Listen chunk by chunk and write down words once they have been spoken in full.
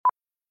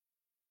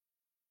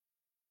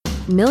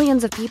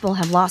Millions of people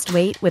have lost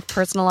weight with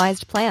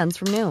personalized plans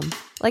from Noom.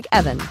 Like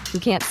Evan, who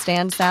can't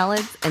stand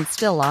salads and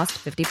still lost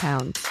 50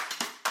 pounds.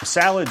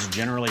 Salads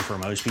generally for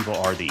most people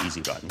are the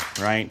easy button,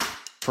 right?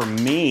 For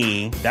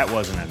me, that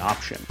wasn't an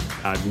option.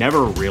 I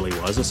never really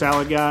was a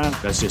salad guy.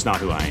 That's just not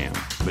who I am.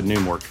 But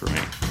Noom worked for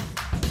me.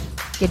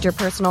 Get your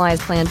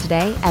personalized plan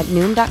today at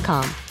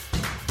Noom.com.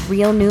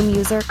 Real Noom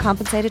user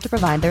compensated to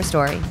provide their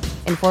story.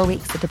 In 4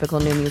 weeks, the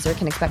typical Noom user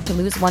can expect to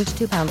lose 1 to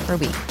 2 pounds per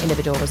week.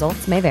 Individual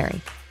results may vary.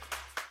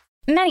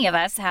 Many of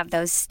us have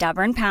those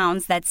stubborn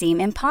pounds that seem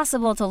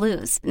impossible to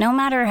lose, no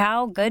matter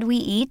how good we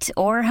eat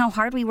or how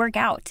hard we work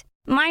out.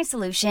 My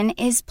solution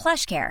is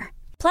PlushCare.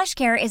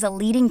 PlushCare is a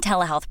leading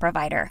telehealth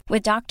provider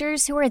with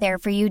doctors who are there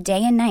for you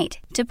day and night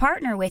to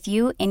partner with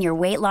you in your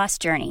weight loss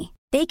journey.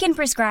 They can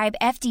prescribe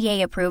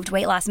FDA-approved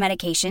weight loss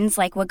medications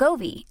like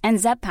Wegovy and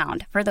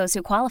Zepbound for those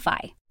who qualify.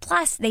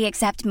 Plus, they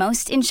accept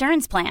most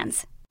insurance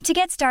plans. To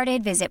get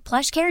started, visit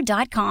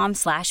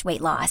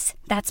plushcare.com/weightloss.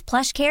 That's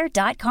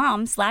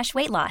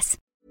plushcare.com/weightloss.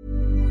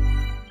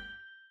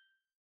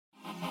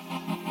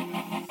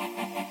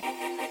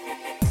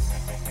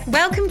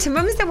 Welcome to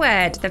Mum's the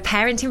Word, the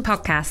parenting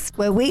podcast,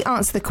 where we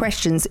answer the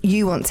questions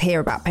you want to hear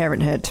about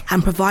parenthood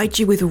and provide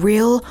you with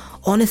real,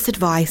 honest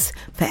advice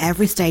for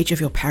every stage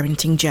of your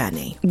parenting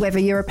journey. Whether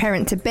you're a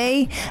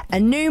parent-to-be, a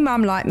new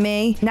mum like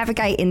me,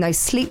 navigating those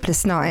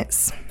sleepless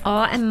nights,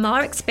 or a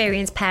more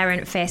experienced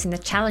parent facing the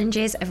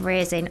challenges of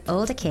raising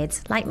older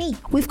kids like me.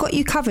 We've got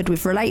you covered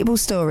with relatable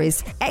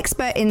stories,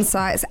 expert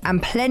insights, and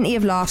plenty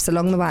of laughs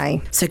along the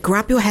way. So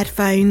grab your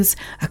headphones,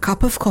 a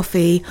cup of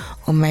coffee,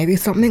 or maybe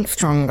something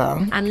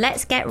stronger. And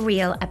let's get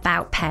real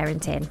about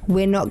parenting.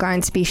 We're not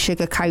going to be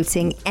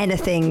sugarcoating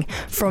anything.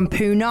 From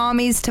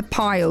punamis to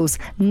piles,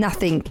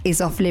 nothing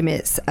is off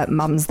limits at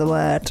Mum's the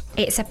Word.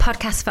 It's a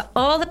podcast for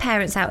all the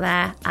parents out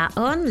there, our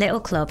own little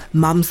club.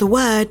 Mum's the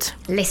Word.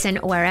 Listen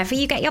wherever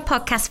you get your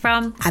podcast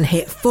from. And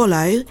hit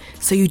follow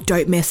so you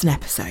don't miss an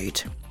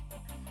episode.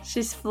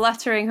 She's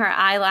fluttering her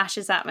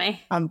eyelashes at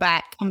me. I'm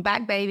back. I'm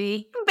back,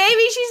 baby.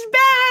 Baby, she's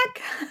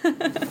back.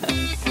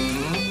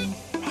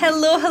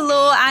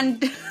 Hello,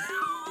 and...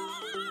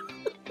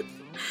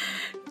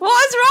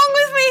 What's wrong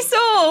with me,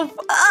 Soph?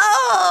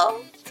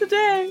 Oh,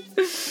 today.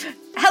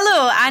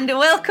 Hello, and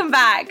welcome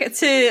back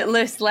to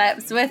Loose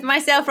Lips with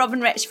myself,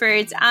 Robin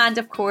Richford, and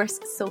of course,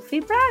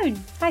 Sophie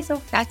Brown. Hi,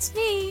 Soph. That's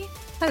me.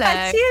 Hello.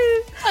 That's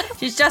you.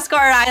 She's just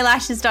got her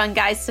eyelashes done,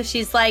 guys, so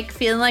she's like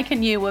feeling like a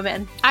new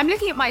woman. I'm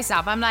looking at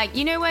myself. I'm like,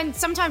 you know, when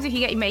sometimes if you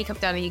get your makeup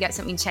done and you get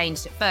something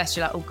changed at first,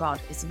 you're like, oh God,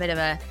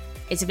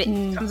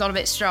 comes on a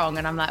bit strong,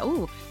 and I'm like,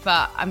 oh,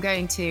 but I'm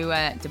going to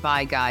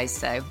Dubai, guys,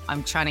 so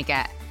I'm trying to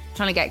get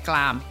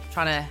glam,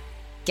 trying to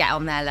get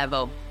on their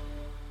level.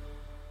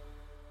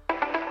 Do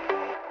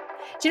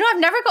you know, I've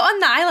never got on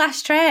the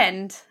eyelash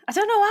trend. I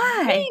don't know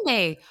why.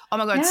 Really? Oh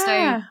my God.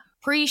 Yeah. So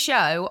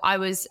pre-show, I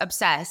was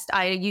obsessed.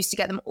 I used to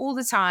get them all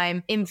the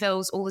time,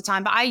 infills all the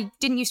time, but I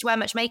didn't used to wear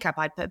much makeup.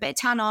 I'd put a bit of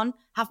tan on,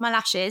 have my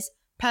lashes.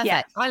 Perfect.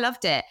 Yeah. I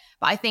loved it.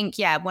 But I think,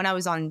 when I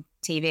was on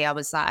TV, I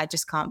was like, I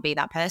just can't be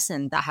that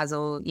person that has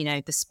all,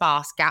 the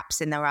sparse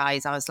gaps in their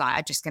eyes. I was like,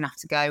 I'm just going to have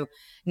to go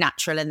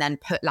natural and then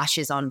put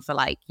lashes on for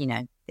the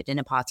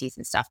dinner parties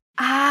and stuff.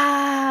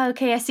 Ah,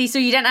 okay, I see. So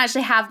you didn't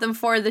actually have them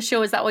for the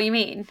show, is that what you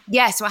mean?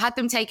 Yeah, so I had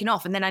them taken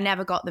off and then I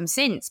never got them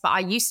since. But I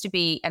used to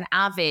be an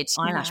avid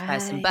eyelash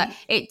person, but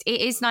it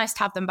is nice to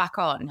have them back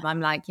on. I'm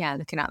like,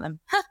 looking at them,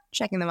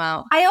 checking them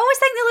out. I always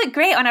think they look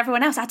great on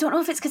everyone else. I don't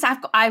know if it's because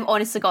I've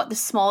honestly got the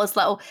smallest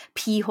little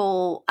pea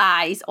hole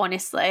eyes,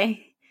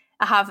 honestly.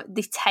 I have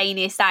the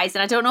tiniest eyes,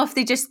 and I don't know if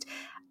they just...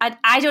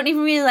 I don't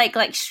even really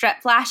like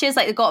strip lashes.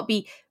 Like, they've got to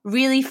be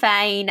really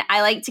fine.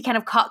 I like to kind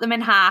of cut them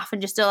in half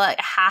and just do like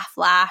a half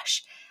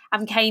lash.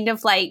 I'm kind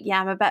of like,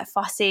 I'm a bit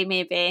fussy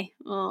maybe.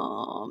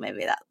 Oh,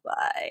 maybe that's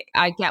why.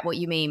 I get what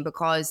you mean,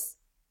 because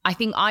I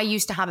think I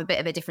used to have a bit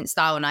of a different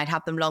style and I'd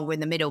have them longer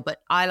in the middle, but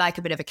I like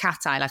a bit of a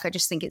cat eye. Like, I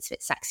just think it's a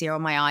bit sexier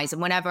on my eyes.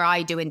 And whenever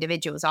I do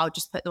individuals, I'll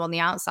just put them on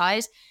the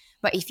outside.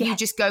 But if you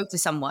just go to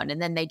someone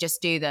and then they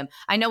just do them,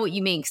 I know what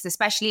you mean, because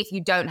especially if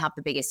you don't have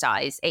the biggest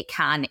eyes, it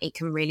can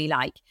really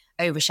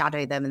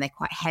overshadow them, and they're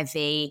quite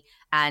heavy.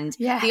 And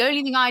the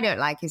only thing I don't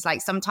like is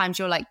sometimes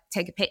you'll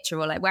take a picture,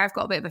 or where I've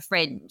got a bit of a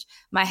fringe,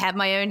 my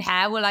own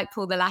hair will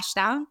pull the lash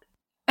down.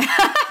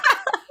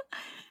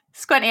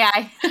 Squinty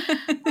eye.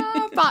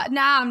 But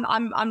now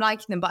I'm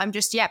liking them, but I'm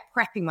just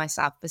prepping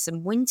myself for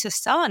some winter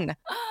sun.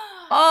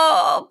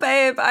 Oh,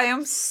 babe, I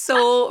am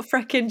so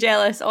freaking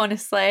jealous,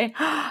 honestly.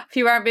 If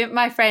you weren't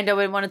my friend, I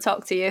wouldn't want to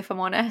talk to you, if I'm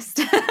honest.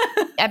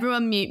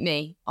 Everyone mute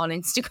me on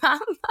Instagram.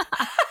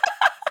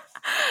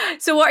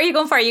 So what are you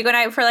going for? Are you going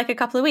out for a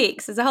couple of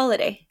weeks as a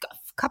holiday? A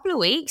couple of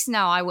weeks?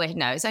 No,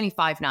 it's only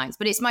 5 nights,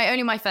 but it's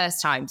only my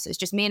first time. So it's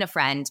just me and a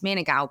friend, me and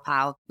a gal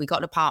pal. We got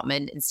an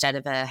apartment instead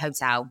of a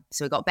hotel.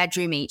 So we got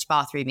bedroom each,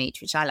 bathroom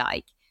each, which I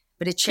like.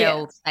 But a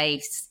chill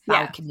space,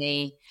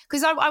 balcony.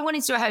 Because I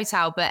wanted to do a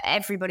hotel, but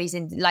everybody's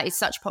in, it's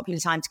such a popular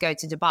time to go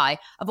to Dubai.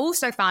 I've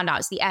also found out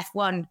it's the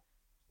F1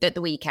 at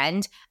the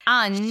weekend,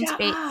 and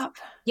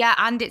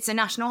and it's a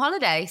national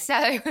holiday.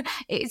 So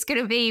it's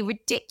going to be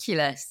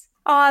ridiculous.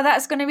 Oh,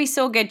 that's going to be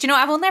so good. Do you know,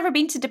 I've only ever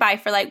been to Dubai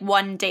for like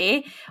one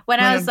day. When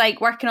I was like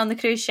working on the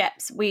cruise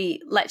ships,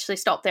 we literally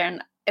stopped there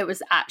and it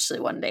was actually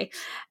one day.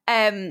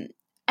 And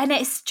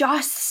it's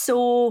just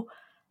so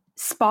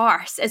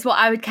sparse is what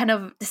I would kind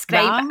of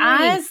describe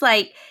as.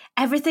 Like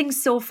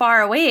everything's so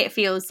far away. It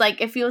feels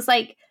like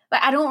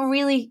I don't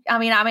really, I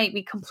mean, I might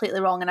be completely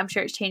wrong and I'm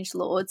sure it's changed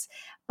loads,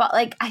 but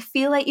like, I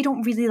feel like you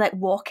don't really like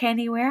walk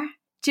anywhere.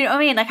 Do you know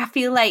what I mean? Like, I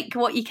feel like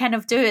what you kind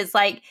of do is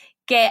like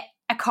get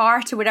a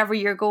car to wherever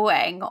you're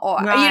going, or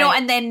you know,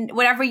 and then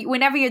whenever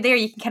you're there,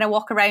 you can kind of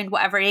walk around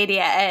whatever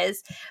area it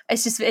is.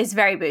 It's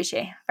very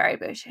bougie, very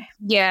bougie.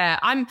 Yeah,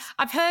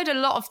 I've heard a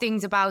lot of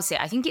things about it.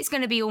 I think it's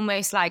going to be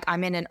almost like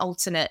I'm in an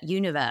alternate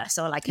universe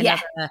or like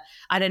another,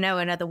 I don't know,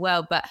 another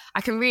world. But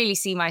I can really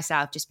see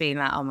myself just being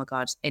like, oh my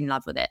God, in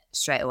love with it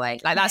straight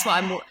away. Like that's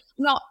what I'm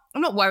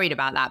not worried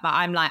about that, but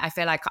I'm like, I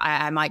feel like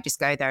I might just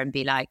go there and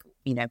be like,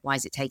 you know, why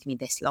is it taking me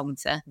this long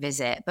to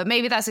visit? But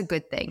maybe that's a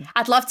good thing.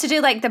 I'd love to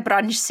do like the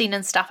brunch scene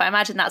and stuff. I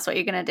imagine that's what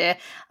you're going to do.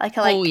 Like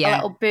a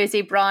little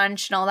boozy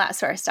brunch and all that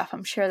sort of stuff.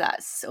 I'm sure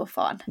that's so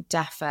fun.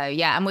 Defo,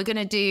 yeah. And we're going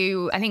to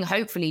do, I think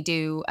hopefully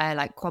do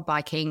like quad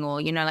biking or,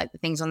 you know, like the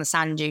things on the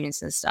sand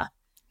dunes and stuff.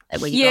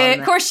 Yeah,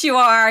 of course you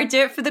are.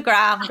 Do it for the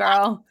gram,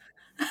 girl.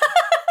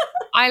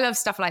 I love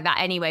stuff like that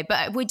anyway,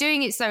 but we're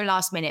doing it so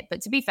last minute. But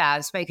to be fair,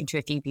 I've spoken to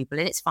a few people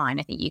and it's fine.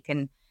 I think you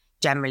can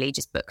generally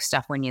just book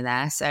stuff when you're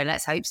there. So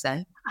let's hope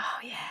so. Oh,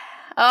 yeah.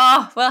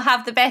 Oh, we'll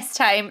have the best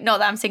time. Not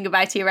that I'm saying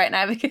goodbye to you right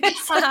now because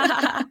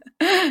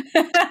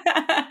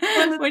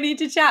we need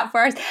to chat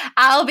first.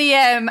 I'll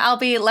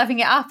be living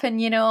it up in,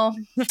 you know,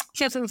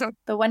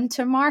 the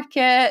winter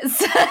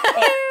markets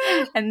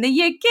in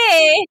the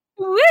UK.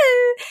 Woo!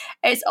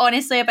 It's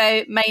honestly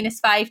about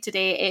 -5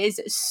 today. It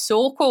is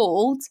so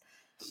cold.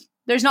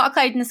 There's not a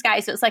cloud in the sky,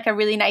 so it's like a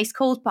really nice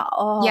cold, but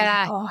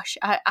my gosh,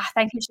 I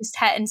think it's just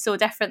hitting so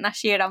different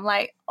this year. I'm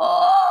like,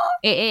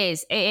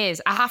 It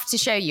is. I have to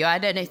show you. I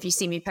don't know if you've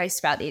seen me post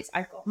about these.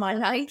 I've got my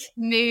like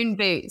moon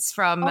boots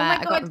from,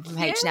 I got them from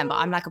H&M, but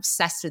I'm like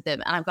obsessed with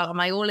them. And I've got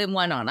my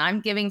all-in-one on. I'm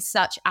giving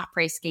such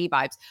après ski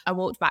vibes. I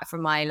walked back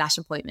from my lash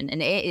appointment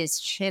and it is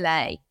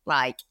chilly.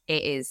 Like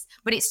it is,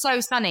 but it's so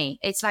sunny.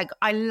 It's like,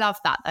 I love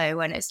that though,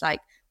 when it's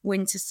like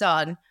winter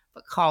sun,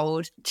 but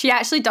cold. She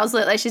actually does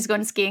look like she's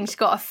going skiing. She's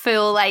got a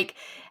full, like,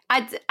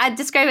 I'd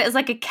describe it as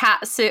like a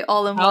cat suit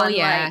all in one.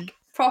 Like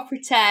proper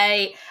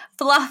tight,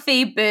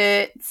 fluffy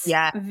boots,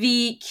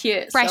 V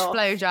cute. Fresh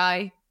blow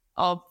dry.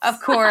 Of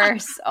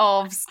course.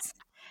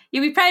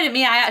 You'll be proud of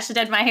me. I actually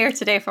did my hair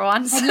today for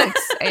once.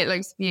 It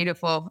looks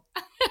beautiful.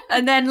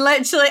 And then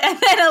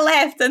I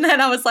left and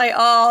then I was like,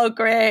 oh,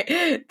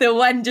 great. The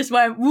wind just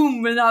went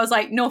boom. And I was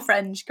like, no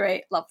fringe.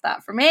 Great. Love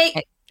that for me.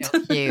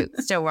 Cute.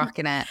 Still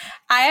rocking it.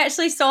 I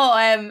actually saw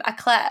a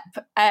clip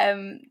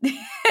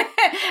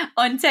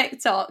on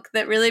TikTok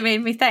that really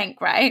made me think,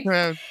 right?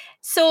 Mm.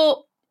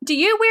 So do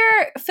you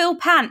wear full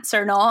pants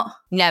or not?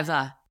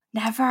 Never.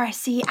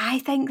 See, I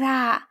think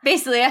that.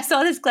 Basically, I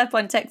saw this clip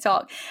on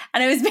TikTok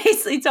and it was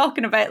basically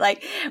talking about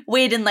like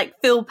wearing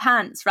like full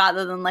pants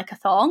rather than like a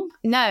thong.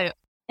 No.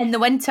 In the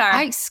winter.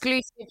 I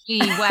exclusively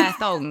wear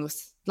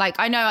thongs. Like,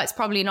 I know it's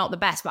probably not the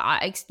best,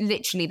 but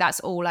literally that's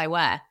all I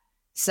wear.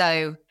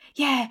 So...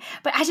 Yeah,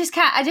 but I just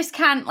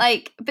can't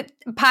like, but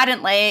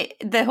apparently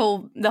the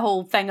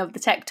whole thing of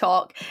the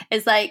TikTok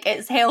is like,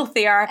 it's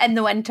healthier in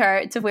the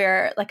winter to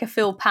wear like a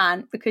full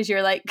pant because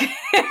you're like,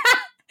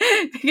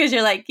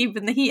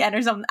 keeping the heat in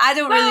or something. I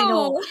don't really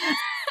know.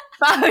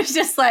 But I was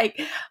just like,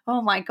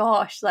 oh my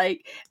gosh,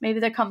 like maybe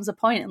there comes a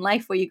point in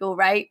life where you go,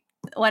 right,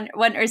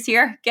 winter's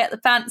here, get the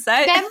pants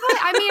out. Then,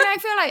 I mean, I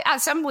feel like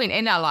at some point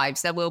in our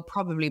lives, there will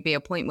probably be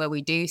a point where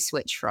we do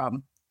switch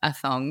from a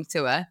thong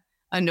to a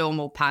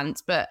normal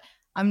pants, but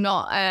I'm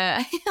not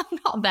I'm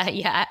not there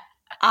yet.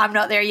 I'm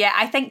not there yet.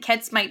 I think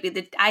kids might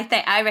be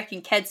I reckon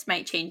kids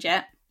might change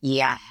it.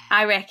 Yeah.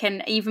 I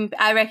reckon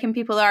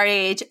people our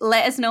age,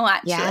 let us know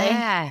actually.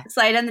 Yeah.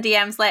 Slide in the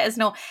DMs, let us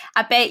know.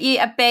 I bet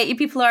you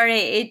people our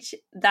age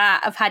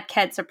that have had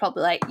kids are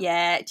probably like,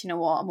 yeah, do you know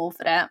what? I'm over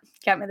it.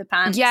 Get me the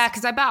pants. Yeah,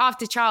 because I bet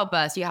after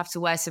childbirth you have to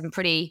wear some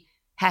pretty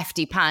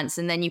hefty pants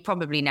and then you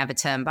probably never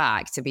turn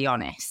back, to be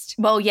honest.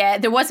 Well, yeah,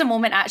 there was a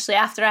moment actually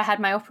after I had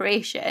my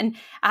operation,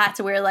 I had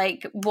to wear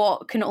like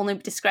what can only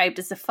be described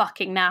as a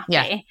fucking nappy.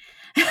 Yeah.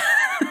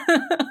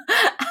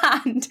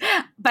 And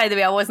by the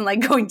way, I wasn't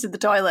like going to the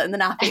toilet in the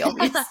nappy,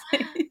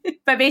 obviously.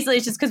 But basically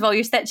it's just because of all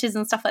your stitches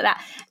and stuff like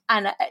that.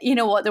 And you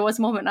know what, there was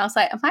a moment and I was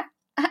like, am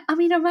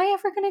I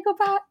ever going to go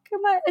back?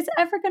 Is it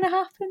ever going to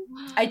happen?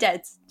 I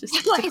did, just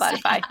to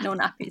clarify, no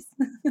nappies.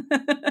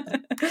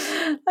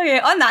 Okay,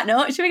 on that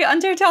note, should we get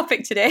onto our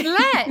topic today?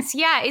 Let's.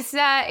 Yeah,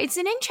 it's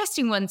an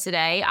interesting one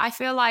today. I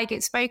feel like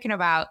it's spoken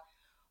about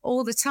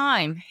all the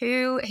time.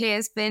 Who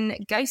here's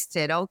been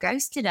ghosted or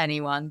ghosted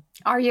anyone?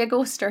 Are you a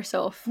ghoster,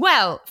 Soph?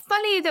 Well,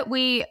 funny that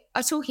we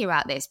are talking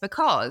about this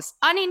because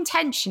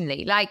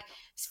unintentionally, like,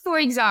 for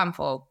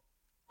example,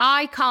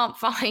 I can't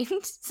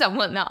find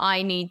someone that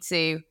I need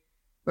to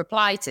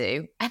reply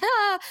to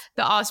that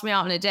asked me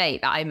out on a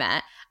date that I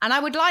met. And I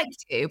would like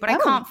to, but I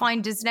can't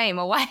find his name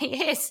or where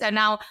he is. So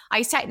now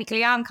I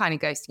technically am kind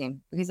of ghosting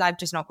him because I've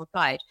just not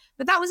replied.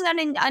 But that was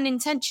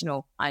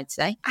unintentional, I'd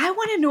say. I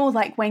want to know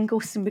like when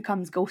ghosting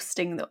becomes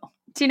ghosting though.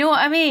 Do you know what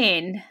I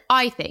mean?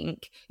 I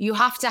think you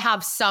have to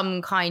have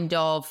some kind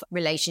of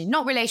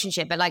not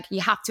relationship, but like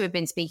you have to have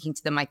been speaking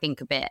to them, I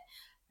think, a bit.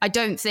 I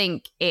don't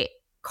think it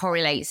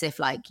correlates if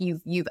like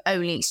you've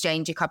only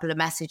exchanged a couple of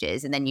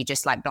messages and then you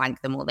just like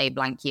blank them or they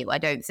blank you. I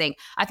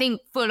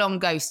think full on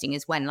ghosting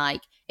is when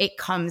like it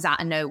comes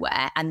out of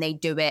nowhere and they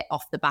do it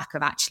off the back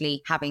of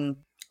actually having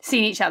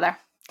seen each other.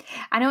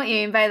 I know what you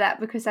mean by that,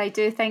 because I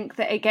do think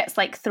that it gets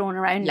like thrown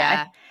around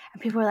now.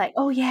 And people are like,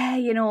 oh yeah,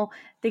 you know,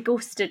 they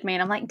ghosted me.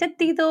 And I'm like, did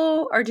they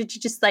though? Or did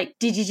you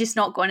just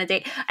not go on a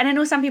date? And I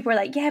know some people are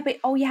like, yeah, but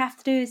all you have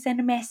to do is send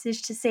a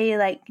message to say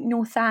like,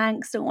 no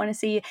thanks, don't want to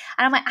see you.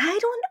 And I'm like, I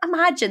don't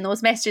imagine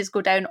those messages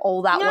go down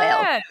all that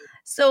well.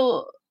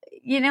 So,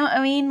 you know what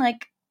I mean?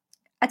 Like,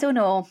 I don't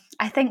know.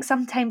 I think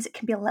sometimes it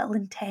can be a little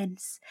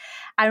intense.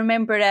 I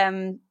remember,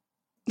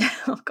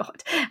 oh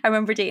God, I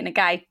remember dating a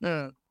guy.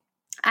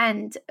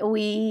 And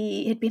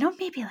we had been on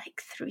maybe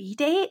like 3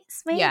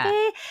 dates, maybe.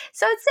 Yeah.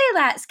 So I'd say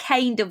that's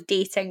kind of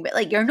dating, but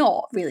like you're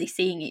not really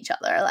seeing each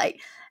other.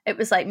 Like it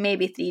was like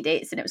maybe 3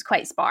 dates and it was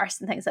quite sparse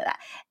and things like that.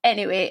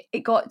 Anyway,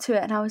 it got to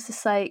it and I was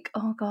just like,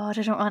 oh God,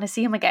 I don't want to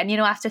see him again. You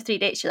know, after 3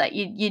 dates, you're like,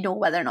 you know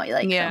whether or not you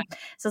like him.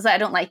 So I was like, I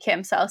don't like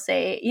him. So I'll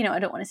say, you know, I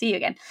don't want to see you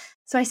again.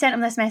 So I sent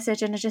him this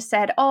message and I just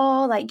said,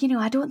 oh, like, you know,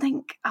 I don't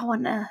think I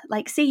want to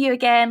like see you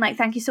again. Like,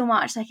 thank you so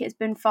much. Like, it's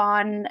been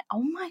fun.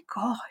 Oh my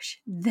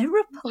gosh. The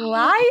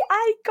reply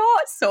I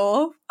got,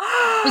 so.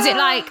 Was it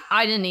like,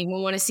 I didn't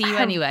even want to see you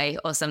anyway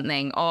or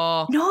something?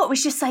 Or no, it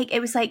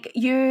was like,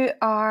 you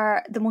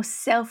are the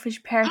most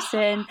selfish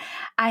person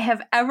I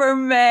have ever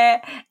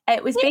met.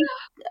 It was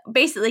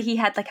basically he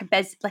had like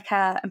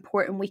a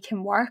important week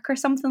in work or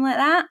something like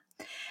that.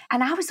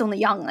 And I was only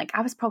young, like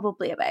I was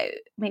probably about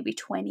maybe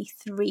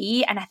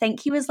 23 and I think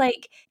he was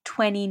like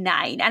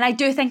 29. And I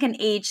do think an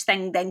age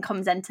thing then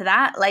comes into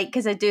that, like,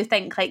 because I do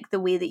think like the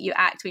way that you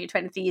act when you're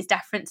 23 is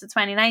different to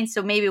 29.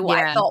 So maybe what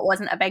I thought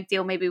wasn't a big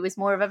deal, maybe was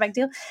more of a big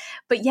deal.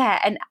 But yeah,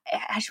 and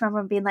I just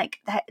remember him being like,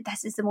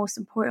 this is the most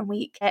important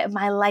week of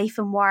my life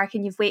and work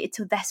and you've waited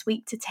till this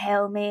week to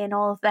tell me and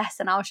all of this.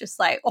 And I was just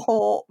like,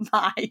 oh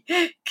my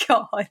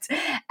God.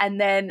 And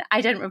then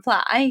I didn't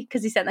reply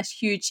because he sent this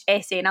huge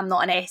essay and I'm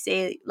not an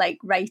essay like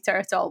writer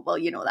at all. Well,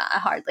 you know that I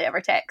hardly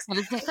ever text.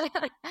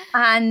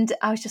 And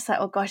I was just like,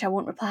 oh gosh, I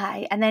won't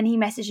reply. And then he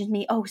messages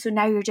me, oh, so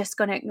now you're just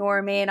going to ignore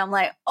me. And I'm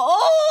like,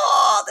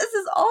 oh, this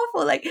is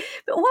awful. Like,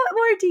 but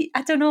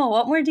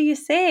what more do you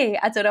say?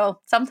 I don't know.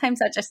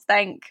 Sometimes I just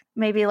think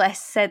maybe less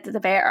said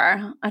the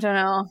better. I don't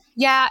know.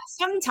 Yeah,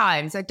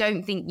 sometimes I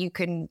don't think you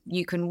can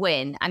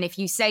win. And if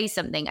you say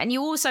something, and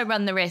you also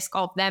run the risk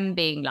of them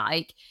being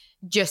like,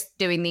 just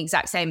doing the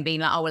exact same,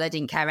 being like, oh, well, I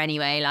didn't care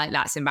anyway. Like,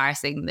 that's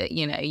embarrassing that,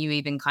 you know, you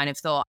even kind of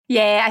thought.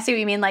 Yeah, I see what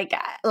you mean. Like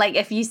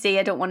if you say,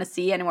 I don't want to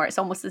see you anymore, it's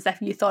almost as if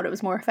you thought it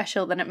was more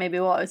official than it maybe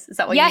was. Is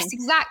that what you mean? Yes,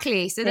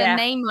 exactly. So then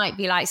they might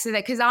be like, so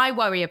that, because I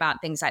worry about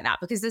things like that,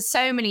 because there's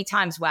so many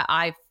times where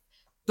I've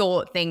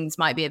thought things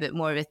might be a bit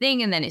more of a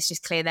thing and then it's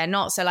just clear they're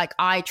not. So like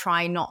I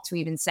try not to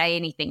even say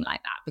anything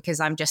like that because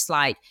I'm just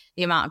like,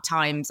 the amount of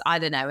times, I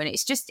don't know. And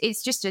it's just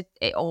an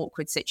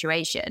awkward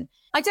situation.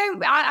 I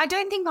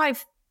don't think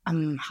I've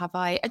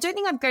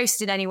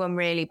ghosted anyone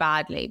really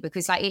badly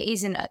because like it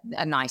isn't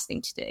a nice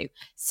thing to do.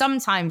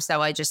 Sometimes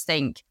though, I just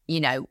think, you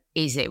know,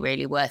 is it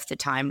really worth the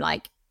time?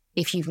 Like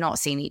if you've not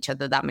seen each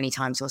other that many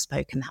times or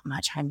spoken that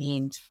much, I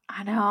mean,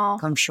 I know.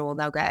 I'm sure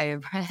they'll get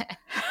over it.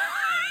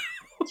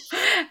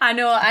 I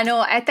know.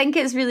 I think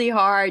it's really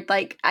hard.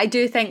 Like, I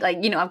do think,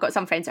 like, you know, I've got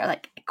some friends that are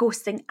like,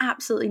 ghosting,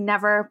 absolutely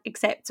never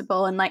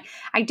acceptable. And like,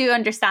 I do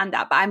understand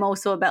that, but I'm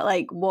also a bit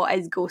like, what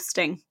is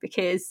ghosting?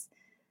 Because,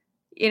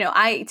 you know,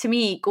 to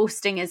me,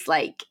 ghosting is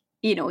like,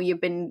 you know,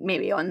 you've been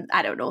maybe on,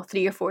 I don't know,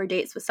 3 or 4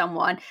 dates with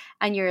someone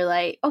and you're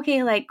like,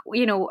 okay, like,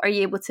 you know, are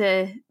you able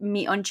to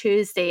meet on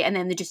Tuesday? And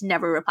then they just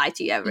never reply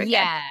to you ever again.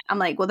 Yeah. I'm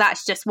like, well,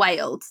 that's just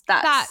wild.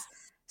 That's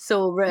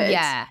so rude.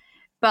 Yeah.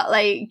 But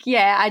like,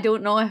 yeah, I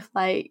don't know if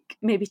like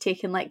maybe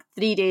taking like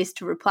 3 days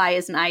to reply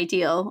isn't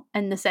ideal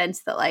in the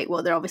sense that like,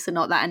 well, they're obviously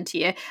not that into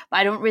you, but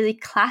I don't really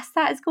class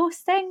that as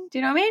ghosting. Do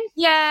you know what I mean?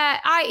 Yeah,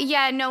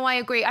 I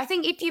agree. I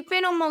think if you've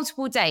been on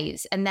multiple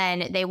dates and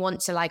then they want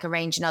to like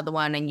arrange another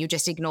one and you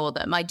just ignore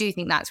them, I do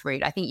think that's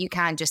rude. I think you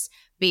can just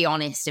be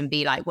honest and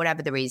be like,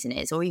 whatever the reason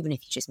is, or even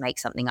if you just make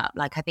something up,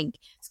 like I think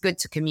it's good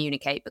to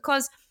communicate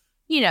because,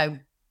 you know,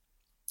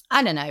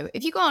 I don't know,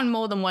 if you go on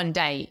more than one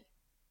date,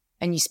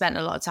 and you spent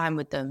a lot of time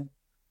with them,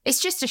 it's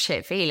just a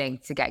shit feeling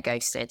to get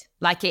ghosted.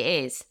 Like it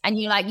is. And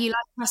you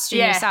question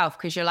yourself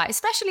because you're like,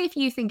 especially if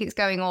you think it's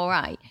going all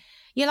right,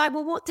 you're like,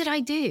 well, what did I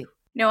do?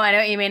 No, I know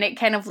what you mean. It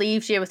kind of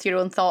leaves you with your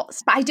own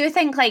thoughts. But I do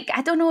think, like,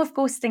 I don't know if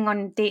ghosting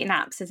on dating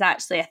apps is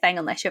actually a thing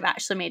unless you've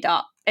actually made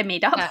up.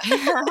 Unless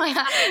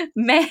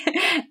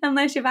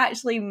you've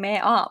actually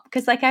met up.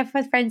 Because, like, I've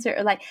had friends that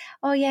are like,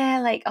 oh, yeah,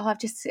 like, oh, I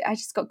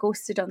just got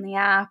ghosted on the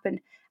app. And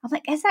I'm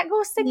like, is that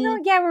ghosting though?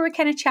 Yeah, we were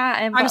kind of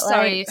chatting. I'm but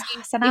sorry. Like,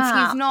 if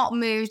you've not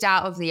moved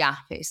out of the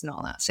app, it's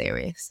not that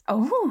serious.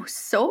 Oh,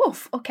 so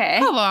okay.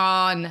 Come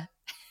on.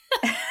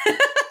 You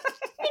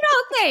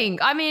don't think?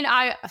 I mean,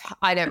 I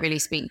don't really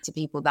speak to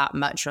people that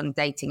much on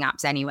dating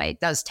apps anyway. It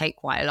does take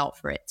quite a lot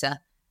for it to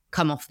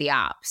come off the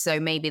app.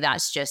 So maybe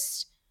that's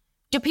just,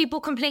 do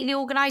people completely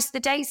organise the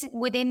dates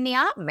within the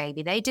app?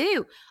 Maybe they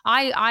do.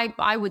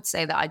 I would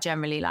say that I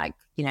generally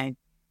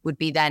would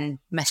be then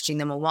messaging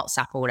them on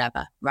WhatsApp or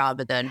whatever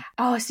rather than.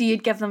 Oh, so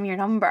you'd give them your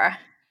number.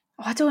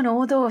 Oh, I don't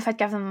know though if I'd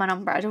give them my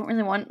number. I don't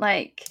really want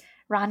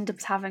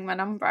randoms having my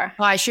number.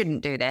 Well, I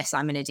shouldn't do this.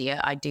 I'm an idiot.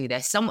 I do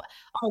this. Side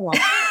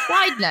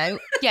note,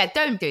 yeah,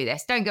 don't do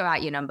this. Don't go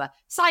out your number.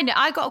 Side note,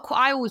 I got a call.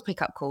 I always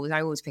pick up calls.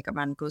 I always pick up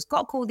random calls.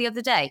 Got a call the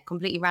other day,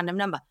 completely random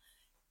number.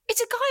 It's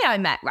a guy I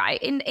met,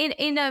 right,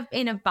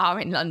 in a bar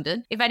in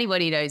London. If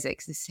anybody knows it,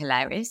 'cause it's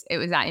hilarious. It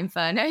was at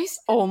Inferno's.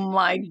 Oh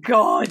my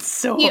God,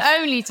 so the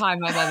only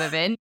time I've ever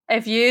been.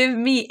 If you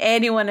meet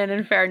anyone in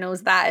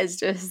Inferno's, that is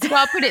just.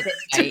 Well, I'll put it this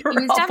way: he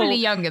was definitely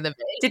younger than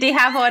me. Did he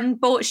have on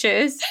boat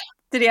shoes?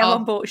 Did he have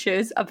on boat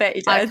shoes? I bet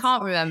he did. I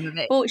can't remember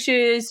it. Boat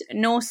shoes,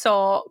 no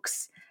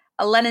socks,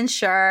 a linen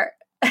shirt.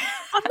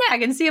 I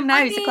can see him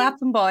now. He's a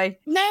Clapham boy.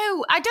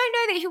 No, I don't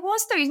know that he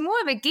was though. He's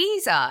more of a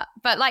geezer,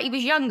 but he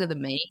was younger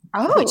than me,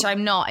 which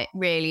I'm not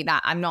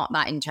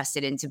that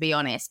interested in, to be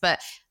honest.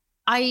 But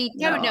I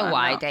don't know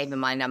why I gave him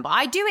my number.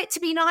 I do it to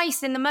be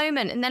nice in the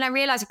moment, and then I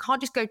realize I can't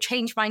just go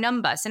change my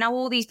number. So now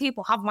all these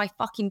people have my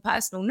fucking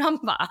personal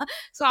number.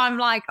 So I'm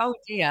like, oh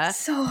dear.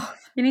 So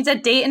you need a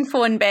dating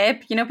phone,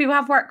 babe. You know, people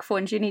have work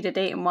phones. You need a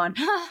dating one.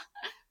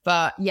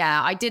 But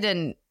yeah, I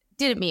didn't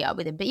meet up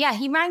with him. But yeah,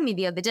 he rang me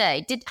the other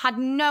day. Had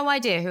no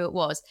idea who it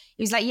was.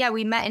 He was like, yeah,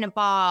 we met in a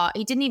bar.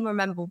 He didn't even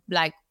remember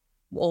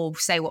or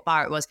say what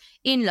bar it was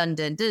in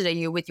London.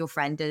 You're with your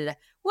friend.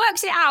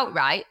 Works it out,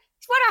 right?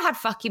 It's when I had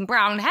fucking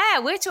brown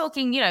hair. We're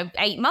talking,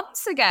 8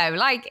 months ago.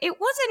 It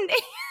wasn't.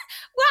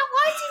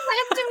 Why is he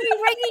randomly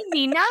ringing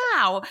me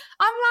now?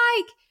 I'm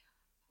like.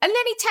 And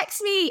then he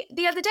texted me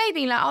the other day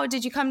being like, oh,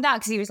 did you come down?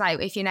 Because he was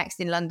like, if you're next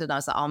in London, I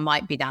was like, I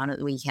might be down at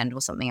the weekend or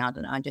something. I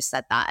don't know. I just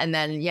said that. And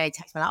then, he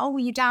texted me like, oh, were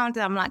you down?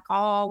 I'm like,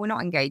 oh, we're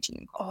not engaging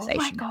in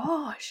conversation. Oh, my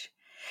gosh.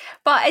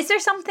 But is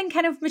there something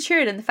kind of mature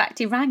in the fact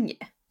he rang you?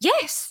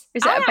 Yes.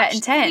 Is it a bit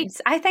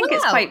intense? I think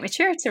it's quite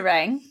mature to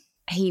ring.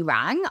 He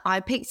rang. I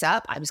picked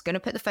up. I was going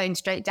to put the phone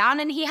straight down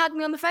and he had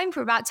me on the phone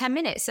for about 10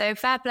 minutes. So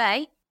fair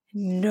play.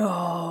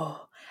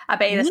 No. I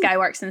bet this guy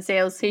works in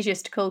sales. He's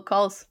used to cold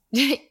calls.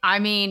 I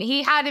mean,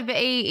 he had a bit.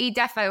 He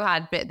defo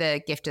had a bit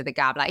the gift of the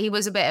gab. He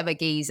was a bit of a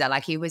geezer.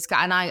 He was,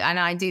 and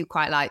I do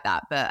quite like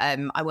that. But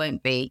I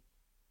won't be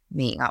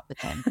meeting up with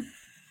him.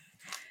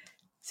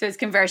 So his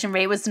conversion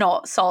rate was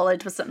not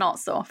solid, was it not,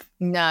 Soph?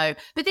 No,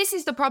 but this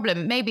is the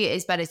problem. Maybe it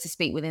is better to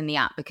speak within the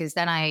app because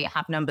then I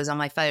have numbers on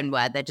my phone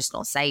where they're just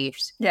not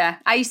saved. Yeah,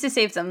 I used to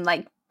save them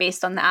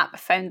based on the app I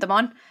found them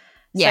on. So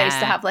yeah, I used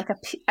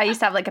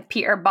to have a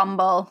Peter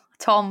Bumble,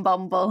 Tom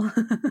Bumble,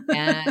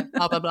 yeah,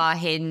 blah blah blah,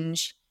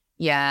 Hinge,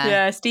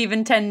 yeah,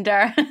 Stephen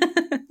Tinder.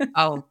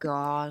 Oh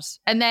god!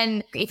 And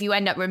then if you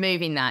end up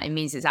removing that, it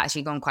means it's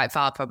actually gone quite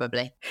far,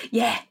 probably.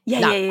 Yeah.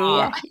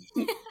 They're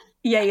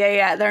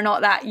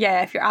not that.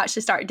 Yeah, if you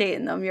actually start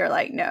dating them, you're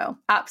like, no,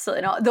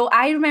 absolutely not. Though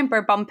I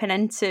remember bumping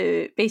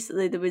into,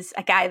 basically, there was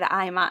a guy that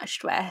I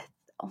matched with.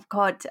 Oh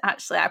God,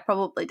 actually, I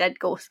probably did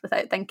ghost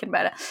without thinking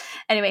about it.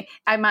 Anyway,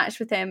 I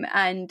matched with him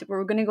and we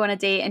were going to go on a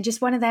date, and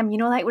just one of them,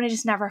 when it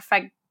just never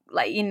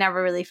you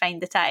never really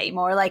find the time,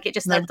 or it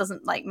just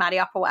doesn't marry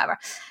up or whatever.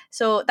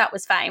 So that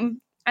was fine.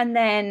 And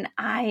then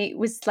I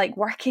was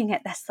working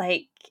at this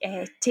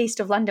Taste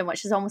of London,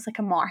 which is almost like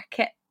a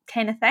market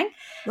kind of thing.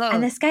 Whoa.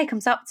 And this guy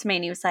comes up to me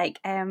and he was like,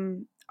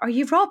 are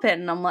you Robin?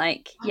 And I'm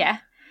like, yeah.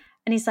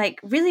 And he's like,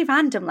 really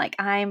random,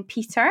 I'm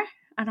Peter.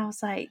 And I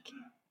was like,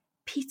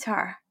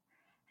 Peter?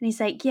 And he's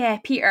like, yeah,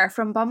 Peter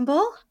from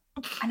Bumble.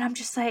 And I'm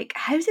just like,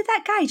 how did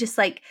that guy just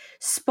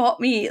spot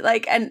me?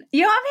 And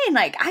you know what I mean?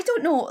 I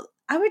don't know.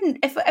 I wouldn't,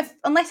 if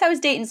unless I was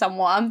dating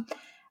someone,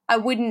 I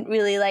wouldn't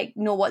really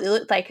know what they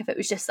looked like if it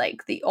was just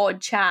the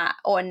odd chat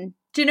on,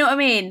 do you know what I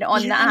mean?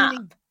 On the app.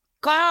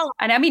 Girl.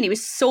 And I mean, he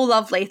was so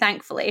lovely,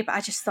 thankfully, but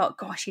I just thought,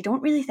 gosh, you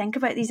don't really think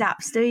about these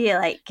apps, do you?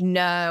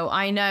 No,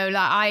 I know.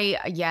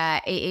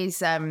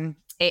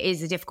 It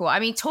is a difficult. I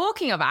mean,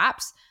 talking of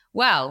apps,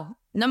 well,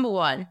 number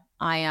one,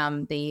 I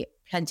am the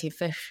Plenty of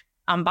Fish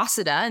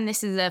ambassador, and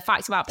this is a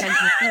fact about Plenty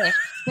of Fish.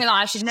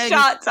 I should know.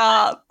 Shut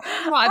up.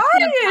 Why are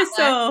you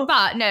so?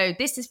 But no,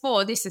 this is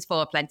for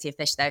Plenty of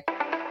Fish, though.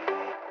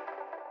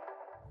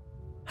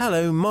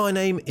 Hello, my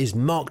name is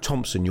Mark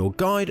Thompson, your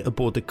guide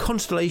aboard the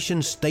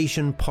Constellation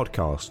Station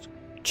podcast.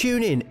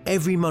 Tune in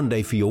every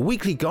Monday for your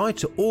weekly guide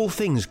to all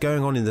things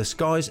going on in the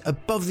skies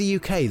above the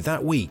UK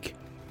that week.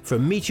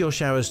 From meteor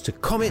showers to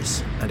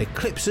comets and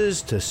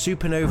eclipses to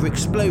supernova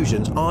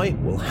explosions, I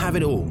will have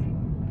it all.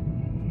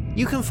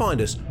 You can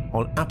find us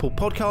on Apple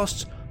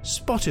Podcasts,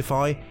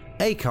 Spotify,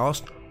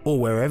 Acast, or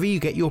wherever you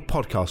get your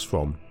podcasts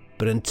from.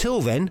 But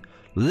until then,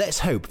 let's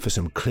hope for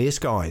some clear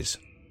skies.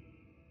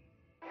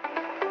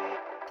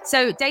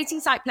 So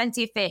dating site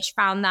Plenty of Fish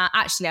found that,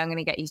 actually, I'm going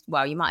to get you,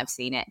 well, you might have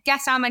seen it.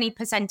 Guess how many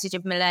percentage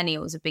of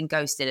millennials have been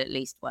ghosted at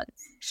least once?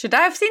 Should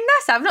I have seen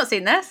this? I've not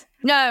seen this.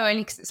 No,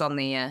 only because it's on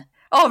the...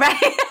 Oh,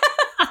 right.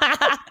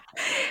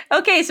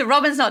 Okay, so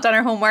Robin's not done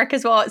her homework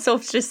is what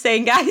Soph's just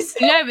saying, guys.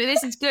 No, but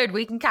this is good.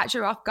 We can catch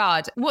her off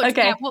guard. What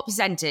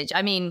percentage?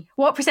 I mean...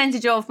 What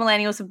percentage of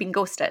millennials have been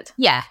ghosted?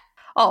 Yeah.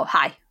 Oh,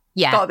 high.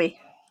 Yeah. Gotta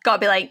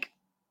be like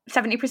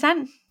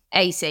 70%?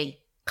 80.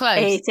 Close.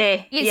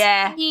 80,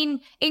 yeah. I mean,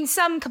 in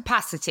some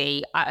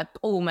capacity,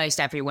 almost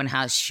everyone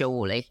has,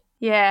 surely.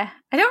 Yeah.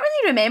 I don't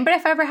really remember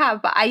if I ever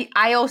have, but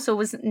I also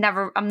was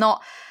never... I'm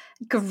not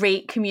a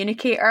great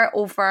communicator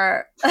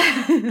over...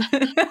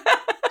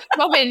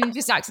 Robin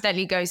just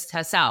accidentally ghosts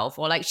herself,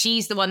 or like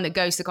she's the one that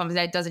ghosts the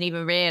conversation, doesn't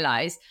even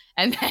realise.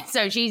 And then,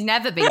 so she's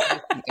never been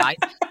ghosted, guys.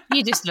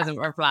 He just doesn't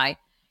reply.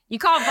 You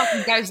can't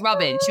fucking ghost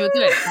Robin. She'll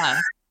do it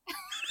first.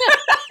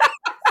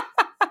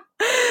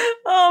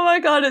 Oh my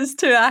God, it's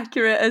too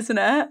accurate, isn't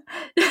it?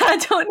 I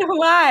don't know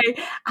why.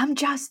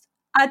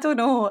 I don't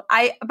know.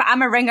 But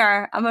I'm a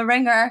ringer. I'm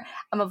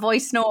a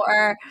voice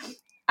noter.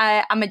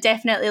 I'm a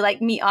definitely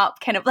like meet up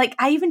kind of, like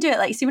I even do it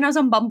like, see when I was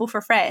on Bumble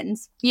for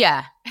Friends.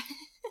 Yeah.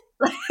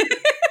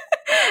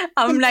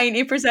 I'm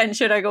 90%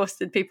 sure I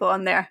ghosted people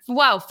on there.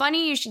 Well,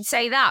 funny you should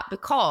say that,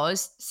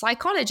 because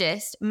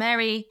psychologist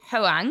Mary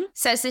Hoang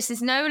says this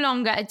is no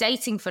longer a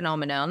dating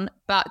phenomenon,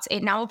 but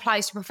it now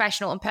applies to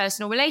professional and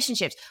personal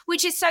relationships,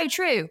 which is so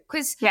true.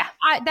 Because there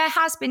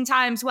has been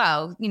times,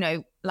 well, you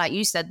know, like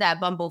you said there,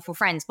 Bumble for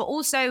Friends, but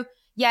also,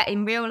 yeah,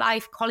 in real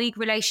life, colleague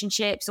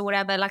relationships or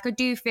whatever, like I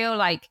do feel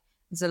like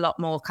there's a lot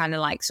more kind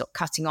of like sort of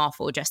cutting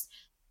off or just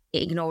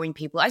ignoring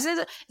people. There's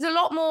a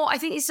lot more, I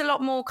think it's a lot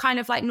more kind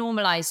of like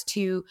normalized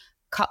to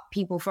cut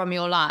people from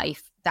your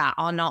life that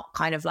are not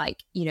kind of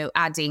like, you know,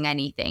 adding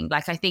anything.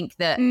 Like I think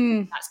that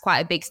that's quite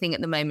a big thing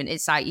at the moment.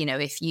 It's like, you know,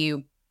 if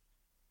you,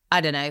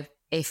 I don't know,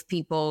 if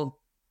people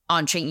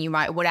aren't treating you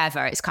right or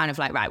whatever, it's kind of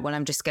like, right, well,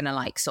 I'm just going to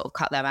like sort of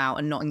cut them out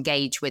and not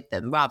engage with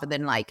them, rather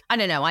than like, I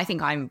don't know, I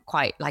think I'm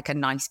quite like a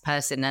nice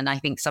person. And I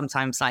think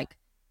sometimes like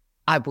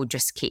I won't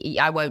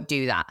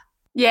do that.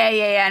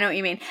 Yeah, I know what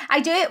you mean.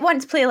 I do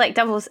want to play like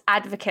devil's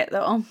advocate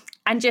though,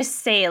 and just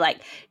say like,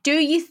 do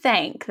you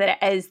think that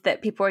it is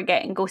that people are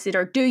getting ghosted,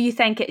 or do you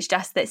think it's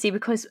just that, see,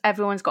 because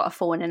everyone's got a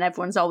phone and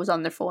everyone's always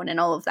on their phone and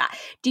all of that,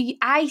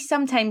 I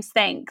sometimes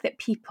think that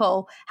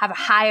people have a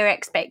higher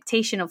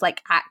expectation of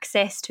like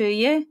access to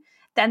you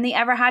than they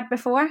ever had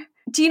before.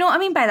 Do you know what I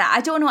mean by that? I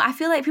don't know. I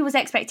feel like people's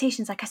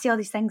expectations, like I see all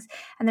these things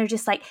and they're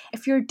just like,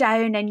 if you're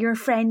down and your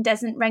friend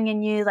isn't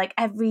ringing you like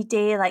every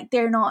day, like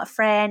they're not a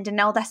friend and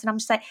all this. And I'm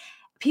just like,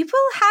 people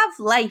have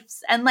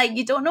lives and like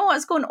you don't know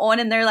what's going on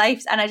in their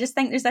lives, and I just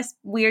think there's this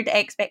weird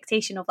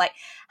expectation of like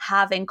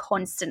having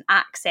constant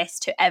access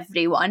to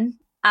everyone.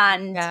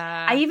 And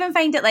I even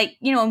find it like,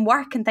 you know, in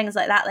work and things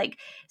like that, like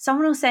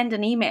someone will send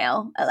an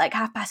email at like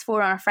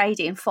 4:30 on a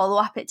Friday and follow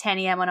up at 10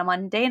 a.m. on a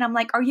Monday, and I'm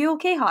like, are you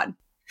okay, hon?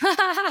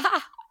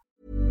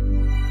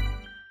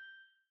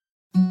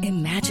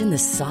 Imagine the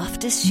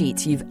softest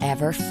sheets you've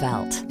ever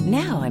felt.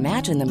 Now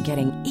imagine them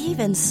getting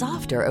even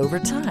softer over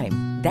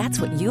time.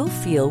 That's what you'll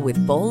feel with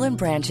Boll &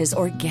 Branch's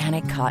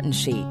organic cotton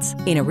sheets.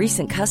 In a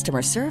recent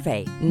customer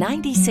survey,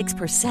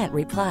 96%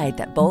 replied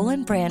that Boll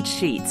 & Branch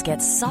sheets get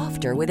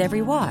softer with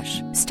every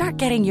wash. Start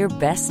getting your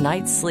best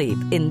night's sleep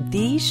in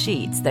these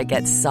sheets that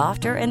get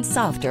softer and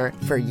softer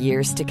for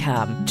years to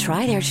come.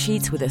 Try their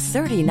sheets with a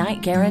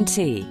 30-night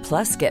guarantee.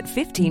 Plus, get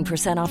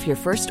 15% off your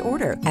first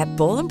order at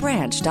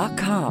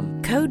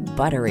bollandbranch.com. Code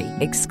BUTTERY.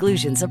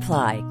 Exclusions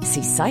apply.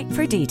 See site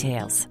for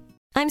details.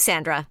 I'm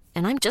Sandra,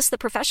 and I'm just the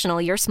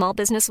professional your small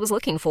business was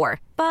looking for.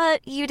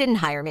 But you didn't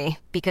hire me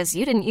because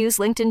you didn't use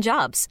LinkedIn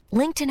Jobs.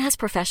 LinkedIn has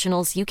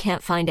professionals you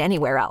can't find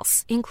anywhere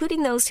else,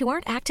 including those who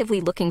aren't actively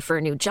looking for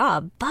a new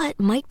job, but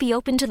might be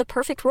open to the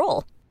perfect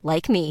role,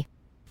 like me.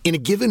 In a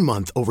given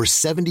month, over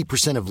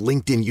 70% of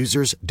LinkedIn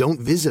users don't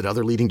visit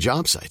other leading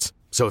job sites.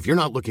 So if you're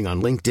not looking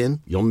on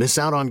LinkedIn, you'll miss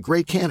out on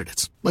great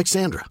candidates like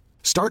Sandra.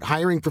 Start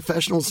hiring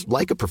professionals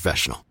like a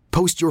professional.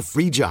 Post your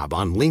free job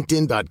on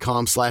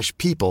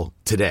linkedin.com/people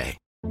today.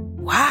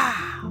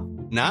 Wow.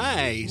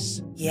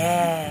 Nice.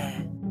 Yeah.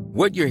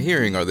 What you're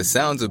hearing are the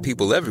sounds of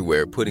people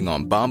everywhere putting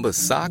on Bombas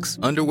socks,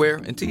 underwear,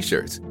 and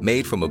T-shirts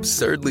made from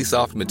absurdly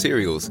soft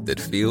materials that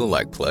feel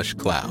like plush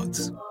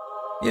clouds.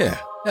 Yeah,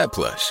 that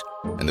plush.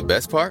 And the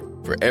best part?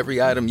 For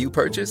every item you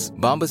purchase,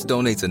 Bombas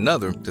donates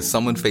another to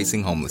someone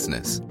facing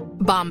homelessness.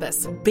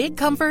 Bombas. Big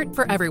comfort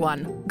for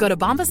everyone. Go to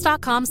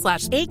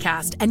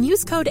bombas.com/ACAST and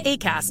use code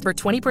ACAST for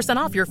 20%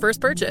 off your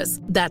first purchase.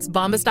 That's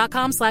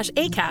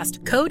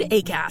bombas.com/ACAST. Code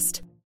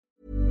ACAST.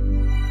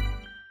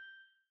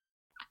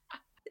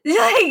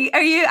 Like,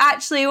 are you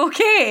actually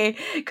okay?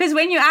 Because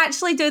when you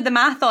actually do the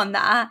math on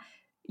that,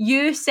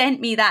 you sent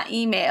me that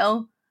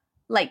email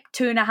like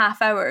 2.5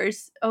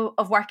 hours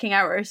of working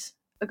hours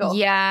ago.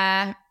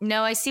 Yeah,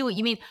 no, I see what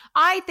you mean.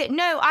 I think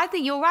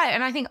you're right.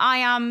 And I think I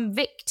am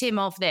victim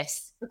of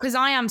this because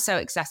I am so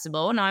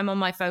accessible and I'm on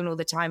my phone all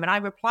the time and I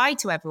reply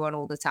to everyone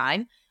all the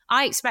time.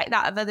 I expect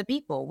that of other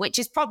people, which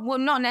is probably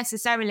not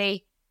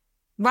necessarily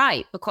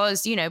right.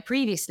 Because, you know,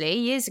 previously,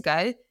 years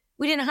ago,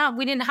 we didn't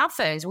have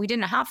phones. We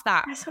didn't have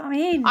that. That's what I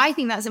mean. I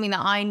think that's something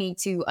that I need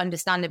to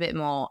understand a bit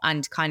more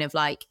and kind of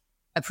like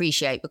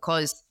appreciate,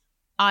 because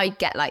I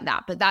get like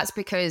that. But that's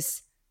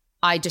because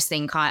I just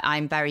think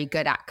I'm very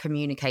good at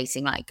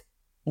communicating like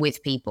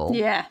with people.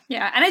 Yeah.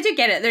 And I do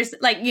get it. There's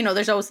like, you know,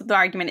 there's also the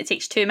argument it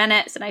takes 2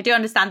 minutes, and I do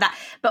understand that.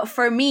 But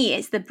for me,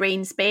 it's the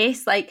brain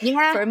space. Like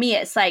for me,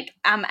 it's like,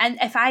 and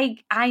if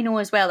I know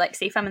as well, like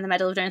say if I'm in the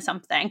middle of doing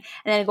something and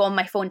then I go on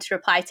my phone to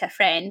reply to a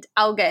friend,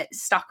 I'll get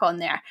stuck on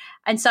there.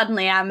 And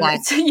suddenly I'm,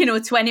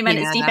 20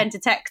 minutes deep into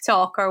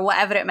TikTok or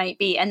whatever it might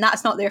be. And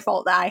that's not their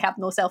fault that I have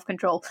no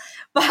self-control.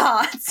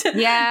 But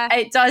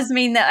it does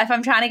mean that if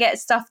I'm trying to get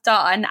stuff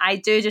done, I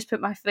do just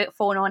put my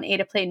phone on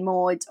airplane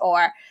mode,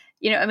 or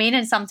you know what I mean?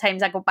 And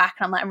sometimes I go back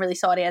and I'm like, I'm really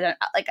sorry.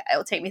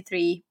 It'll take me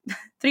three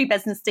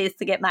business days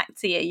to get back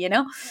to you, you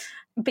know?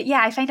 But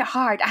yeah, I find it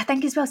hard. I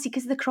think as well, see,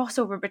 because of the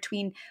crossover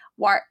between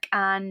work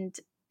and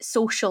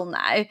social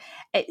now,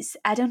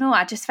 I don't know,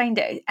 I just find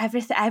it,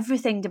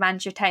 everything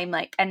demands your time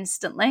like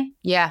instantly.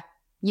 Yeah.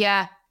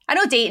 I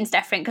know dating's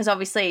different because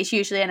obviously it's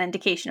usually an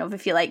indication of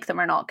if you like them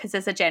or not, because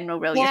as a general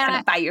rule, you're kind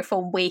of by your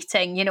phone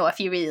waiting, you know, if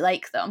you really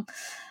like them.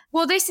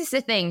 Well, this is the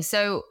thing.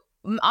 So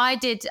I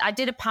did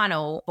a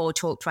panel for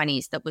Talk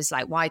 20s that was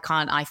like, why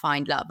can't I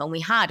find love? And we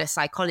had a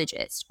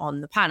psychologist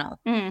on the panel.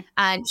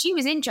 And she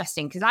was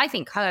interesting because I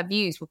think her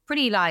views were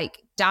pretty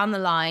like down the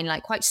line,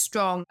 like quite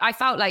strong. I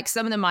felt like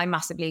some of them I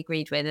massively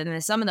agreed with, and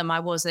then some of them I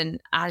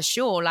wasn't as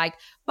sure. Like,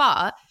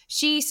 but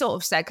she sort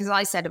of said, because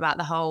I said about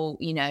the whole,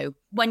 you know,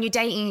 when you're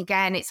dating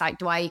again, it's like,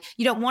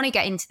 you don't want to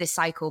get into this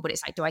cycle, but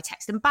it's like, do I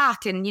text them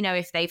back? And, you know,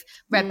 if they've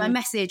read my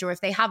message or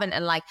if they haven't,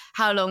 and like,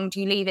 how long do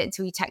you leave it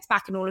until you text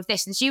back and all of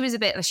this? And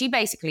she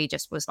basically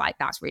just was like,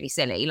 that's really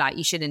silly. Like,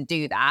 you shouldn't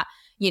do that.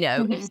 You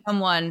know, if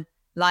someone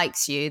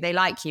likes you, they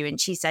like you. And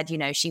she said, you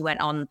know, she went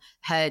on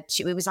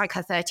it was like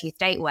her 30th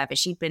date or whatever.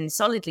 She'd been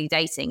solidly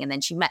dating, and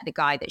then she met the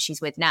guy that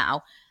she's with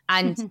now.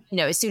 And, you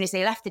know, as soon as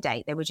they left the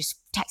date, they were just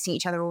texting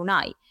each other all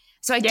night.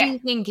 So I do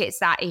think it's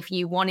that if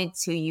you wanted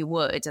to, you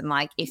would. And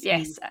like, if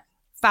you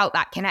felt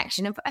that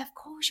connection, of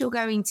course you're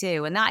going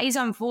to. And that is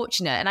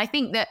unfortunate. And I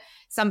think that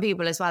some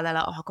people as well, they're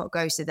like, oh, I got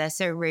ghosted, they're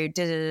so rude,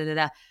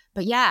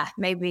 But yeah,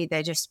 maybe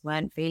they just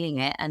weren't feeling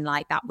it. And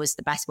like, that was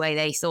the best way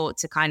they thought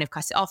to kind of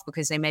cut it off,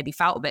 because they maybe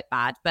felt a bit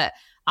bad. But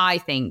I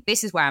think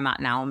this is where I'm at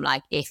now. I'm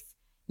like, if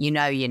you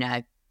know,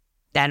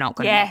 they're not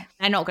going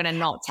to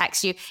not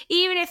text you.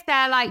 Even if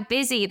they're like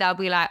busy, they'll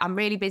be like, I'm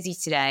really busy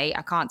today.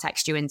 I can't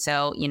text you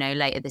until, you know,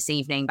 later this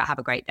evening, but have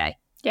a great day.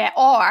 Yeah.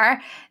 Or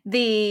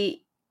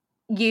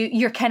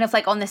you're kind of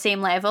like on the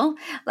same level.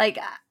 Like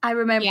I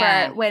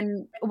remember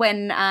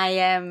when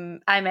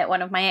I met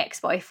one of my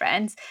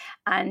ex-boyfriends,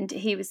 and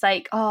he was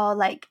like, oh,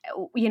 like,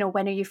 you know,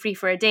 when are you free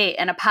for a date?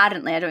 And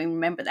apparently, I don't even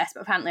remember this,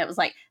 but apparently it was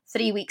like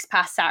 3 weeks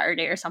past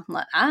Saturday or something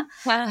like that.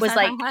 Was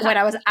like when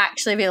I was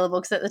actually available,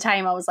 because at the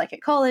time I was like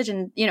at college,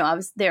 and you know, I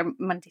was there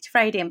Monday to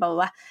Friday and blah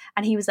blah blah.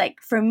 And he was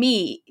like, for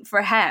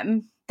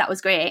him that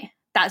was great.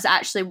 That's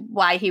actually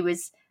why he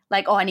was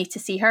like, oh, I need to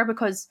see her,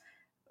 because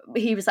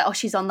he was like, oh,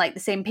 she's on like the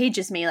same page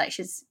as me, like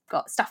she's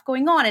got stuff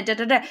going on and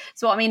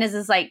So what I mean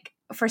is like,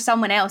 for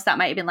someone else that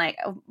might have been like,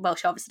 oh, well,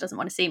 she obviously doesn't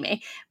want to see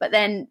me. But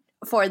then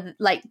for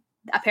like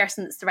a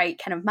person that's the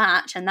right kind of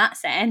match in that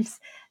sense,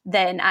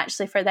 then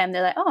actually for them,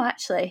 they're like, oh,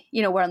 actually,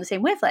 you know, we're on the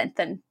same wavelength.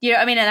 And you know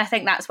what I mean? And I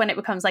think that's when it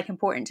becomes like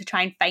important to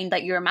try and find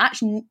like your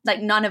match.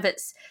 Like none of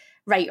it's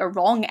right or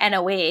wrong in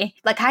a way.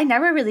 Like I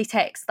never really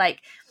text. Like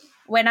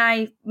when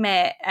I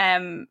met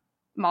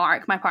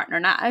Mark, my partner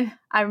now,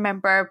 I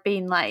remember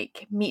being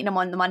like meeting him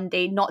on the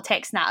Monday, not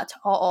texting at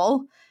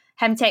all.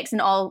 Him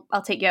texting all,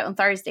 I'll take you out on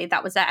Thursday,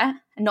 that was it, and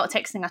not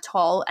texting at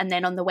all. And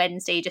then on the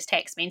Wednesday, just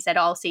text me and said,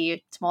 oh, I'll see you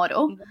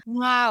tomorrow.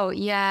 Wow,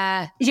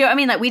 yeah. Do you know what I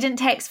mean? Like we didn't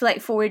text for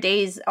like 4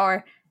 days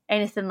or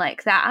anything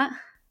like that.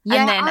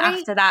 Yeah, and then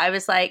after that, I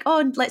was like,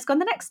 oh, let's go on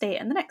the next date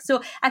and the next.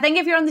 So I think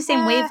if you're on the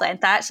same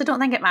wavelength, I actually don't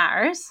think it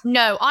matters.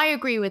 No, I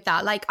agree with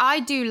that. Like I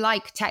do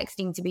like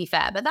texting, to be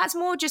fair, but that's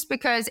more just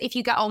because if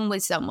you get on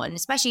with someone,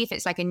 especially if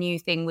it's like a new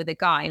thing with a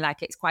guy,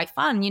 like it's quite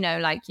fun, you know,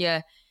 like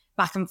you're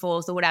back and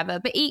forth or whatever.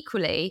 But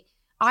equally,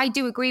 I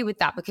do agree with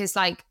that, because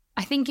like,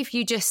 I think if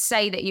you just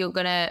say that you're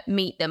going to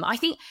meet them, I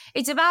think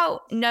it's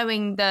about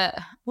knowing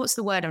what's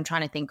the word I'm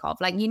trying to think of?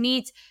 Like you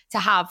need to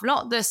have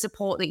not the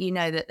support that you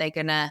know that they're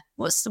going to,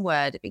 what's the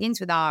word? It begins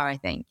with R, I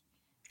think.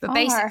 But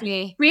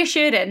basically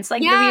reassurance,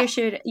 like the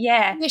reassurance.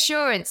 Yeah.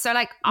 Reassurance. So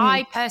like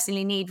I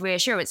personally need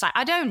reassurance. Like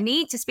I don't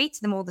need to speak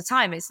to them all the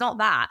time. It's not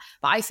that.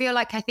 But I feel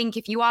like I think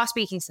if you are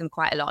speaking to them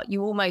quite a lot,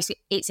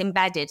 it's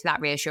embedded, that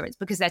reassurance,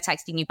 because they're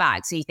texting you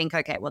back. So you think,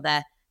 okay, well,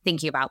 they're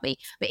thinking about me.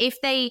 But if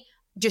they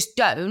just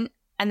don't,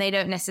 and they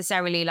don't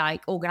necessarily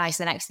like organize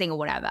the next thing or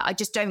whatever, I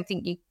just don't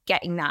think you're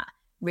getting that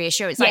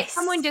reassurance. Like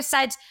someone just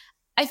said,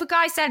 if a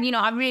guy said, you know,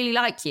 I really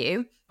like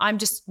you, I'm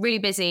just really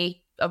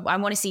busy, I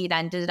want to see you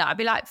then, I'd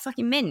be like,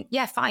 fucking mint.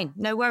 Yeah, fine.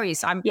 No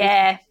worries. I'm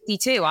busy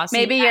too.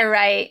 Maybe you're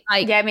right.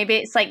 Like, maybe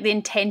it's like the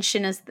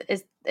intention is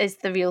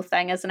the real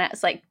thing, isn't it?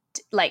 It's like,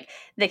 like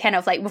the kind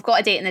of like, we've got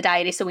a date in the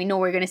diary, so we know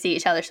we're going to see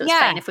each other, so it's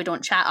fine if we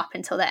don't chat up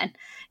until then.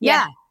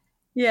 Yeah,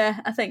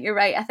 I think you're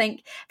right. I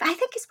think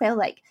as well,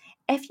 like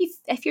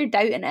if you're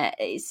doubting it,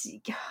 it's,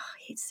 I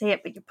hate to say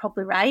it, but you're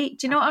probably right.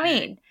 Do you know what I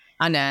mean?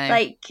 I know.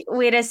 Like,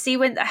 whereas see,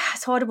 when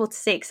it's horrible to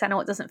say because I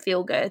know it doesn't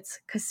feel good,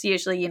 because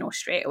usually you know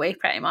straight away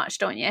pretty much,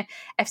 don't you,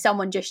 if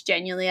someone just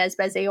genuinely is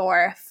busy,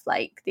 or if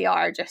like they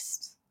are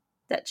just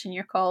ditching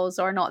your calls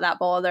or not that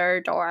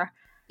bothered, or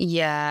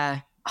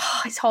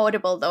it's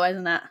horrible though,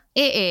 isn't it?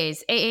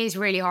 It is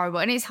really horrible,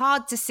 and it's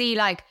hard to see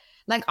like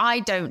I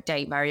don't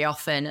date very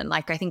often, and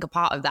like I think a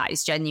part of that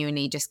is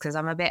genuinely just because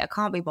I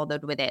can't be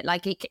bothered with it.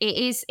 Like it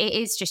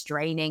is just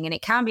draining, and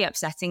it can be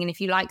upsetting, and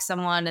if you like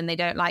someone and they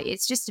don't like,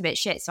 it's just a bit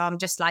shit. So I'm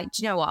just like,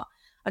 do you know what,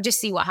 I'll just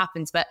see what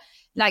happens. But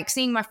like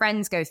seeing my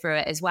friends go through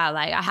it as well,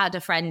 like I had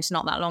a friend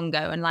not that long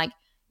ago, and like,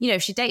 you know,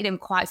 she dated him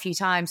quite a few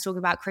times, talking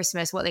about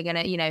Christmas, what they're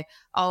gonna, you know,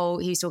 oh,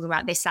 he was talking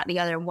about this, that, the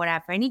other, and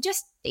whatever, and he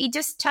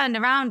just turned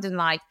around and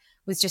like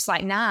was just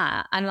like,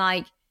 nah. And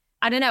like,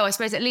 I don't know, I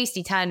suppose at least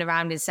he turned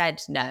around and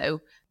said no.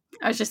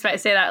 I was just about to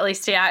say that, at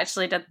least he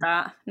actually did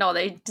that. Not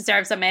that he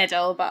deserves a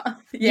medal, but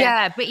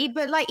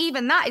but like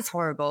even that is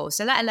horrible.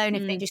 So let alone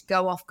if they just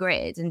go off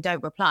grid and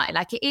don't reply.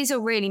 Like it is a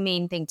really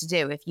mean thing to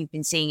do if you've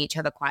been seeing each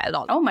other quite a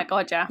lot. Oh my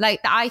God, yeah. Like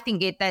I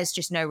think there's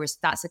just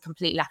that's a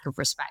complete lack of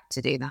respect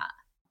to do that.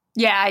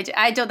 Yeah,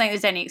 I don't think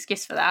there's any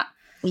excuse for that.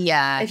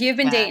 Yeah. If you've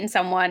been dating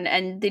someone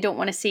and they don't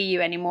want to see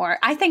you anymore,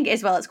 I think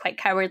as well it's quite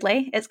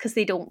cowardly. It's because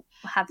they don't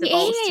have the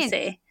balls to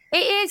say. It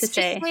is.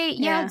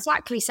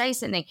 Exactly. Say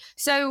something.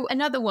 So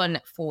another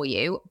one for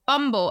you.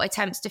 Bumble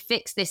attempts to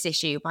fix this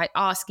issue by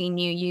asking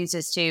new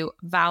users to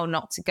vow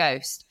not to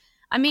ghost.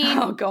 I mean,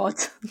 oh God,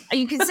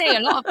 you can say a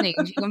lot of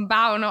things. You can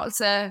vow not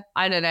to,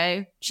 I don't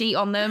know, cheat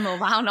on them, or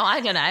vow not,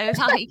 I don't know.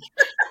 Like,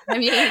 I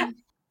mean,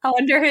 I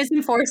wonder who's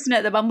enforcing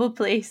it, the Bumble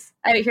police.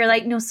 Out here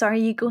like, no,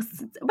 sorry, you go.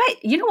 Wait,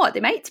 you know what? They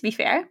might, to be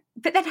fair.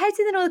 But then how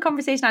do they know the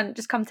conversation hadn't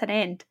just come to an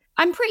end?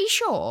 I'm pretty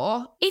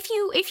sure if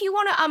you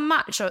want to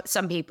unmatch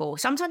some people,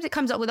 sometimes it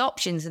comes up with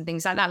options and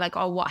things like that, like,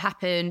 oh, what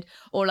happened?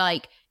 Or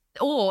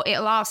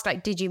it'll ask,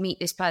 like, did you meet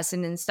this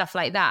person and stuff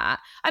like that.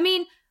 I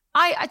mean,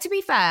 to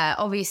be fair,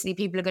 obviously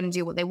people are going to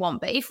do what they want,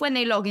 but if when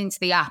they log into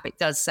the app, it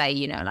does say,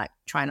 you know, like,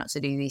 try not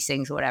to do these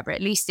things or whatever,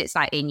 at least it's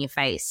like in your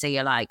face. So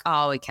you're like,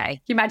 oh, okay.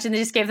 Can you imagine they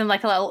just gave them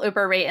like a little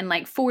Uber rating,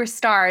 like 4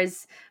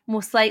 stars,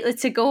 most likely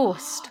to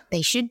ghost?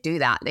 They should do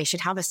that. They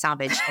should have a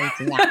savage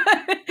dating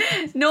that.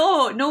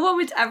 No one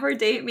would ever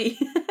date me.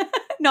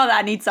 Not that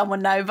I need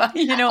someone now, but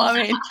you know what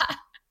I mean?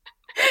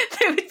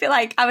 They would be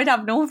like, I would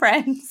have no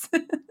friends.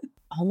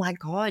 Oh my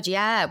God,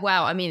 yeah.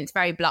 Well, I mean, it's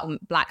very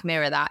Black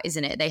Mirror, that,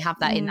 isn't it? They have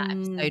that in that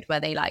episode where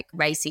they like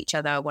race each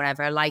other or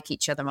whatever, like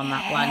each other on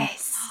that one.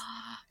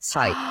 It's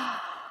like...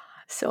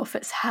 So if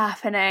it's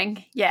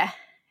happening, yeah.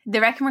 They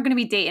reckon we're going to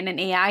be dating an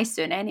AI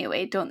soon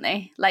anyway, don't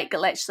they? Like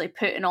literally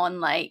putting on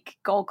like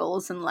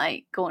goggles and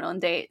like going on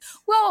dates.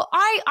 Well,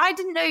 I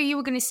didn't know you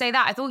were going to say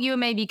that. I thought you were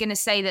maybe going to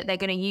say that they're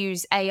going to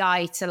use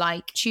AI to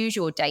like choose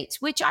your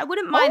dates, which I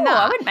wouldn't mind that.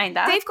 I wouldn't mind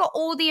that. They've got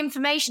all the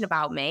information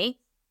about me.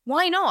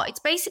 Why not? It's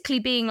basically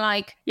being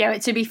like... Yeah,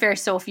 but to be fair,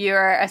 Soph,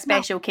 you're a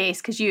special case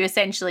because you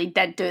essentially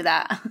did do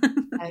that.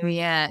 Oh,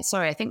 yeah.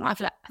 Sorry, I think my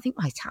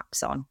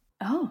tap's on.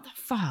 Oh.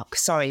 Fuck.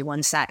 Sorry,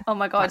 one sec. Oh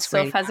my God, That's Soph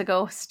really has a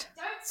ghost.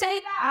 Don't say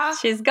that.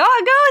 She's got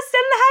a ghost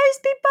in the house,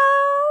 people.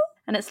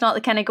 And it's not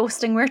the kind of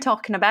ghosting we're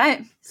talking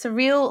about. It's a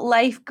real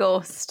life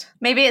ghost.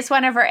 Maybe it's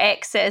one of her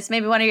exes.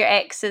 Maybe one of your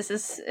exes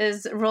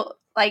is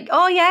like,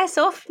 oh yeah,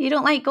 Soph, you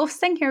don't like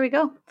ghosting? Here we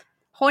go.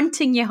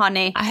 Haunting you,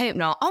 honey. I hope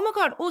not. Oh my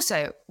God.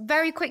 Also,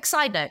 very quick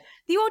side note.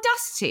 The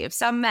audacity of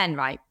some men,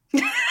 right?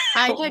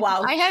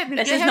 Wow.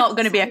 This is not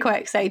going to be a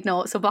quick side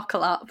note, so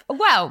buckle up.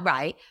 Well,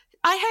 right.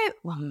 I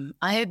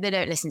hope they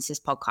don't listen to this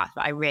podcast,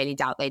 but I really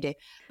doubt they do.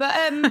 But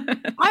I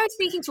was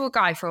speaking to a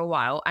guy for a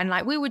while, and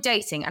like we were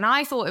dating, and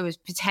I thought it was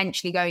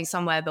potentially going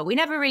somewhere, but we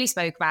never really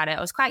spoke about it. I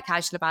was quite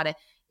casual about it.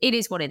 It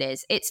is what it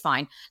is. It's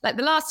fine. Like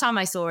the last time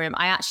I saw him,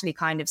 I actually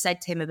kind of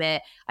said to him a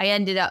bit. I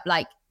ended up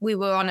like, we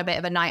were on a bit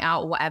of a night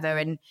out or whatever,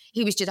 and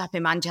he was just up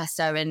in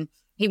Manchester and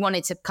he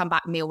wanted to come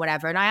back with me or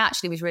whatever. And I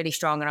actually was really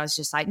strong, and I was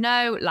just like,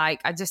 no, like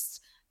I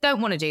just don't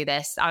want to do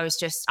this. I was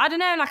just, I don't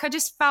know, like I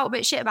just felt a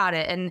bit shit about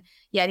it. And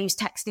yeah, and he was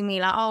texting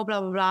me like, oh,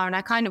 blah, blah, blah. And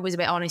I kind of was a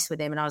bit honest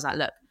with him. And I was like,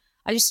 look,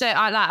 I just don't,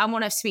 I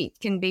want to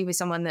can be with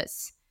someone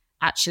that's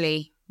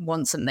actually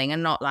wants something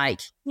and not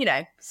like, you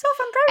know. Soph,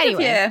 I'm proud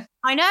of you.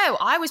 I know.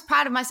 I was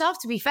proud of myself,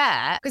 to be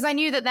fair, because I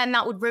knew that then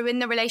that would ruin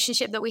the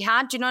relationship that we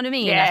had. Do you know what I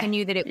mean? Yeah. Like I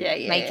knew that it would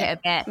make it a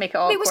bit. Make it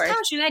awkward. It was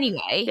casual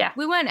anyway. Yeah.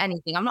 We weren't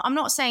anything. I'm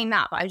not saying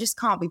that, but I just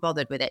can't be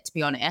bothered with it, to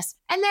be honest.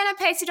 And then I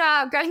pasted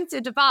out going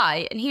to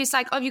Dubai, and he was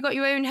like, oh, have you got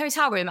your own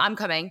hotel room? I'm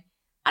coming.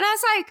 And I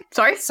was like,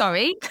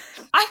 sorry.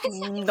 I was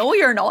like, no,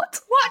 you're not.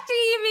 What do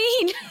you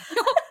mean?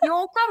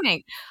 You're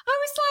coming. I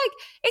was like,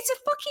 it's a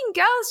fucking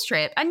girls'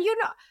 trip, and you're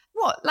not.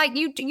 What? Like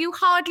you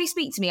hardly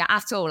speak to me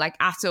at all, like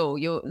at all.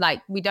 You're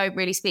like, we don't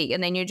really speak,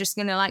 and then you're just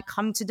gonna like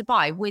come to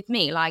Dubai with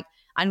me, like,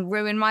 and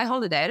ruin my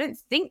holiday. I don't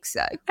think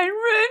so. And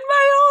ruin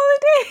my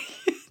holiday.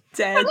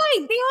 Dead. But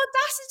like the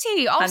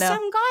audacity of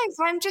some guys,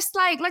 I'm just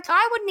like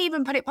I wouldn't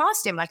even put it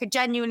past him. Like I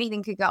genuinely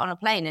think he'd get on a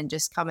plane and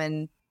just come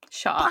and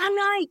shut up. But I'm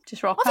like,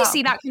 just rock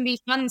obviously up. That can be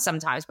fun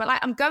sometimes, but like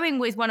I'm going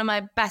with one of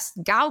my best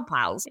gal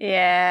pals.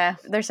 Yeah,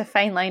 there's a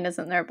fine line,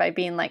 isn't there, by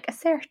being like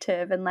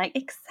assertive and like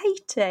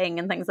exciting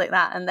and things like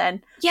that, and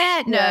then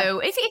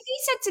if he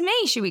said to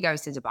me, should we go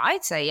to Dubai,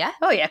 I'd say yeah.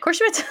 Oh yeah, of course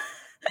you would.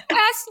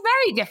 That's a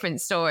very different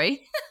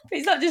story.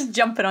 He's not just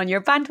jumping on your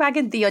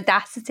bandwagon. The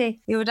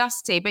audacity.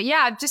 But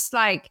yeah, I'm just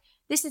like,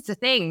 this is the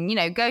thing,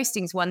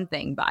 ghosting's one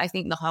thing, but I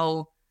think the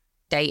whole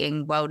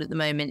dating world at the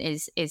moment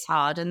is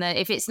hard, and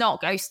if it's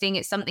not ghosting,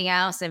 it's something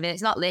else. If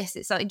it's not this,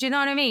 it's something. Do you know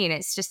what I mean?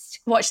 It's just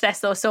watch this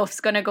though. Soph's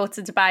gonna go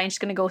to Dubai and she's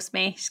gonna ghost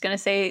me. She's gonna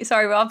say,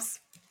 "Sorry, Robs,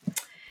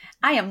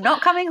 I am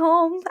not coming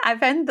home. I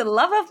found the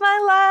love of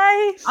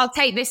my life. I'll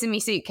take this in my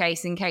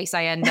suitcase in case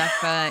I end up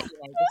just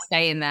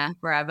staying there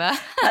forever."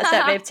 That's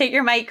it, babe. Take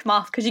your mic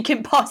off because you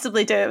can't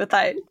possibly do it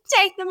without.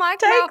 Take the mic off.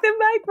 Take the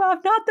mic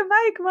off, not the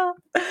mic off.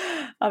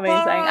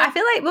 Amazing. I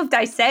feel like we've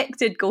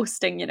dissected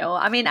ghosting,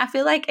 I mean, I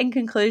feel like in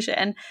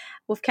conclusion,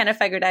 we've kind of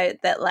figured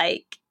out that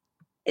like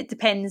it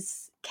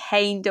depends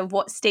kind of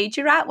what stage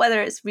you're at, whether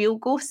it's real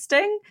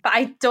ghosting. But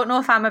I don't know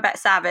if I'm a bit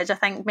savage. I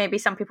think maybe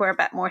some people are a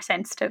bit more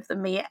sensitive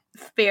than me.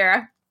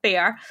 Fair.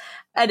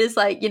 It is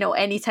like,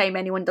 anytime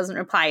anyone doesn't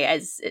reply,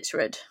 it's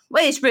rude.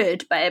 Well, it's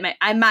rude, but in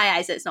my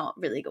eyes, it's not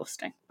really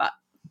ghosting. But,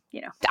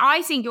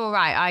 I think you're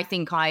right. I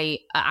think I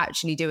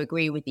actually do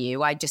agree with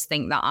you. I just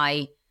think that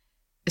I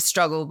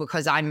struggle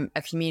because I'm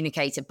a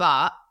communicator.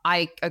 But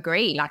I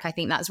agree. Like, I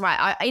think that's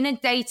right. In a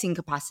dating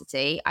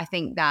capacity, I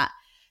think that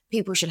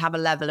people should have a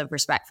level of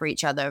respect for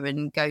each other,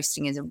 and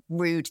ghosting is a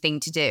rude thing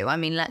to do. I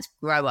mean, let's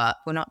grow up.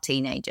 We're not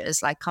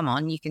teenagers. Like, come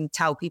on, you can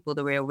tell people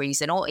the real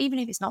reason, or even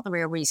if it's not the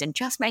real reason,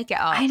 just make it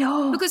up. I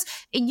know. Because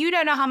you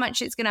don't know how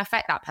much it's going to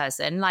affect that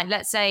person. Like,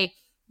 let's say,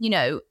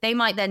 they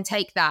might then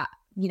take that,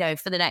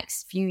 for the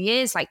next few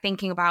years, like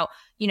thinking about,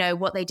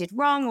 what they did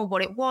wrong or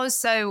what it was.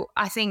 So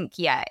I think,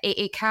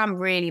 it can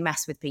really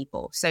mess with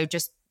people. So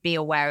just be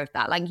aware of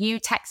that. Like you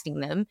texting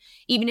them,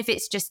 even if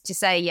it's just to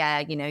say,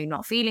 you're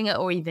not feeling it,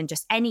 or even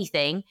just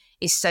anything,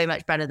 is so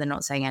much better than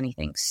not saying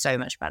anything. So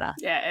much better.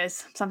 Yeah, it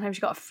is. Sometimes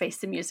you got to face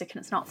the music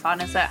and it's not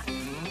fun, is it?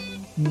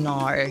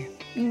 No.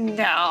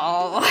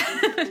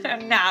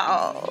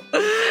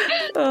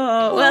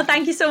 Oh, well,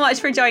 thank you so much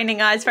for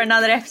joining us for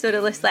another episode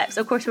of Loose Lips.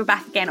 Of course, we're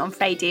back again on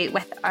Friday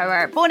with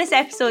our bonus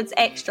episodes,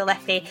 Extra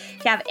Lippy.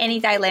 If you have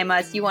any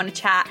dilemmas, you want to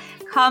chat,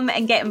 come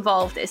and get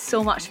involved. It's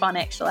so much fun,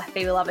 Extra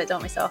Lippy. We love it,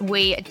 don't we, so?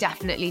 We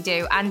definitely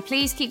do. And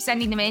please keep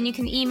sending them in. You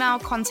can email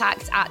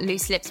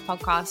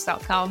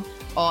contact@looselipspodcast.com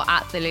or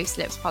at the Loose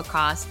Lips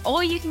Podcast,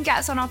 or you can get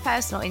us on our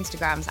personal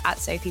Instagrams at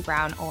Sophie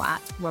Brown or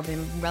at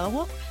Robin.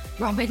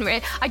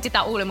 I did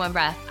that all in one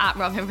breath, at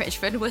Robin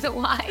Richford with a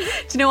Y. Do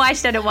you know why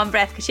she did it in one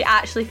breath? Because she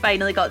actually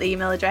finally got the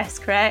email address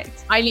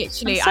correct. I'm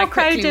so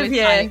proud of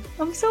you.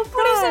 I'm so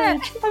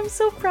proud. I'm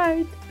so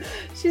proud.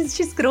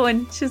 She's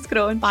grown.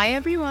 Bye,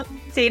 everyone.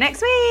 See you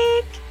next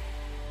week.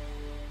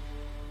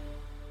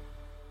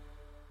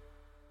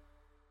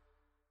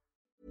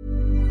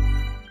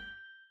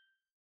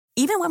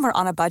 Even when we're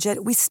on a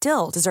budget, we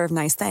still deserve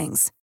nice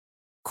things.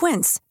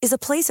 Quince is a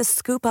place to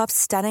scoop up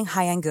stunning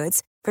high-end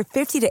goods for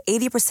 50 to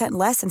 80%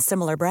 less than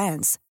similar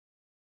brands.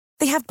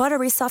 They have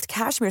buttery soft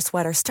cashmere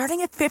sweaters starting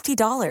at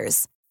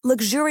 $50,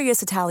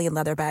 luxurious Italian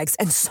leather bags,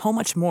 and so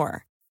much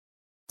more.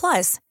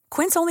 Plus,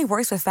 Quince only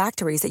works with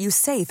factories that use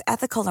safe,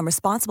 ethical, and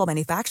responsible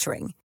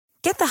manufacturing.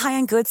 Get the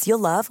high-end goods you'll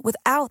love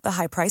without the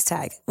high price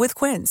tag with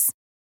Quince.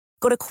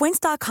 Go to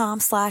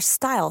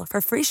quince.com/style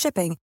for free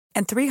shipping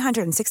and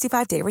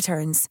 365-day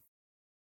returns.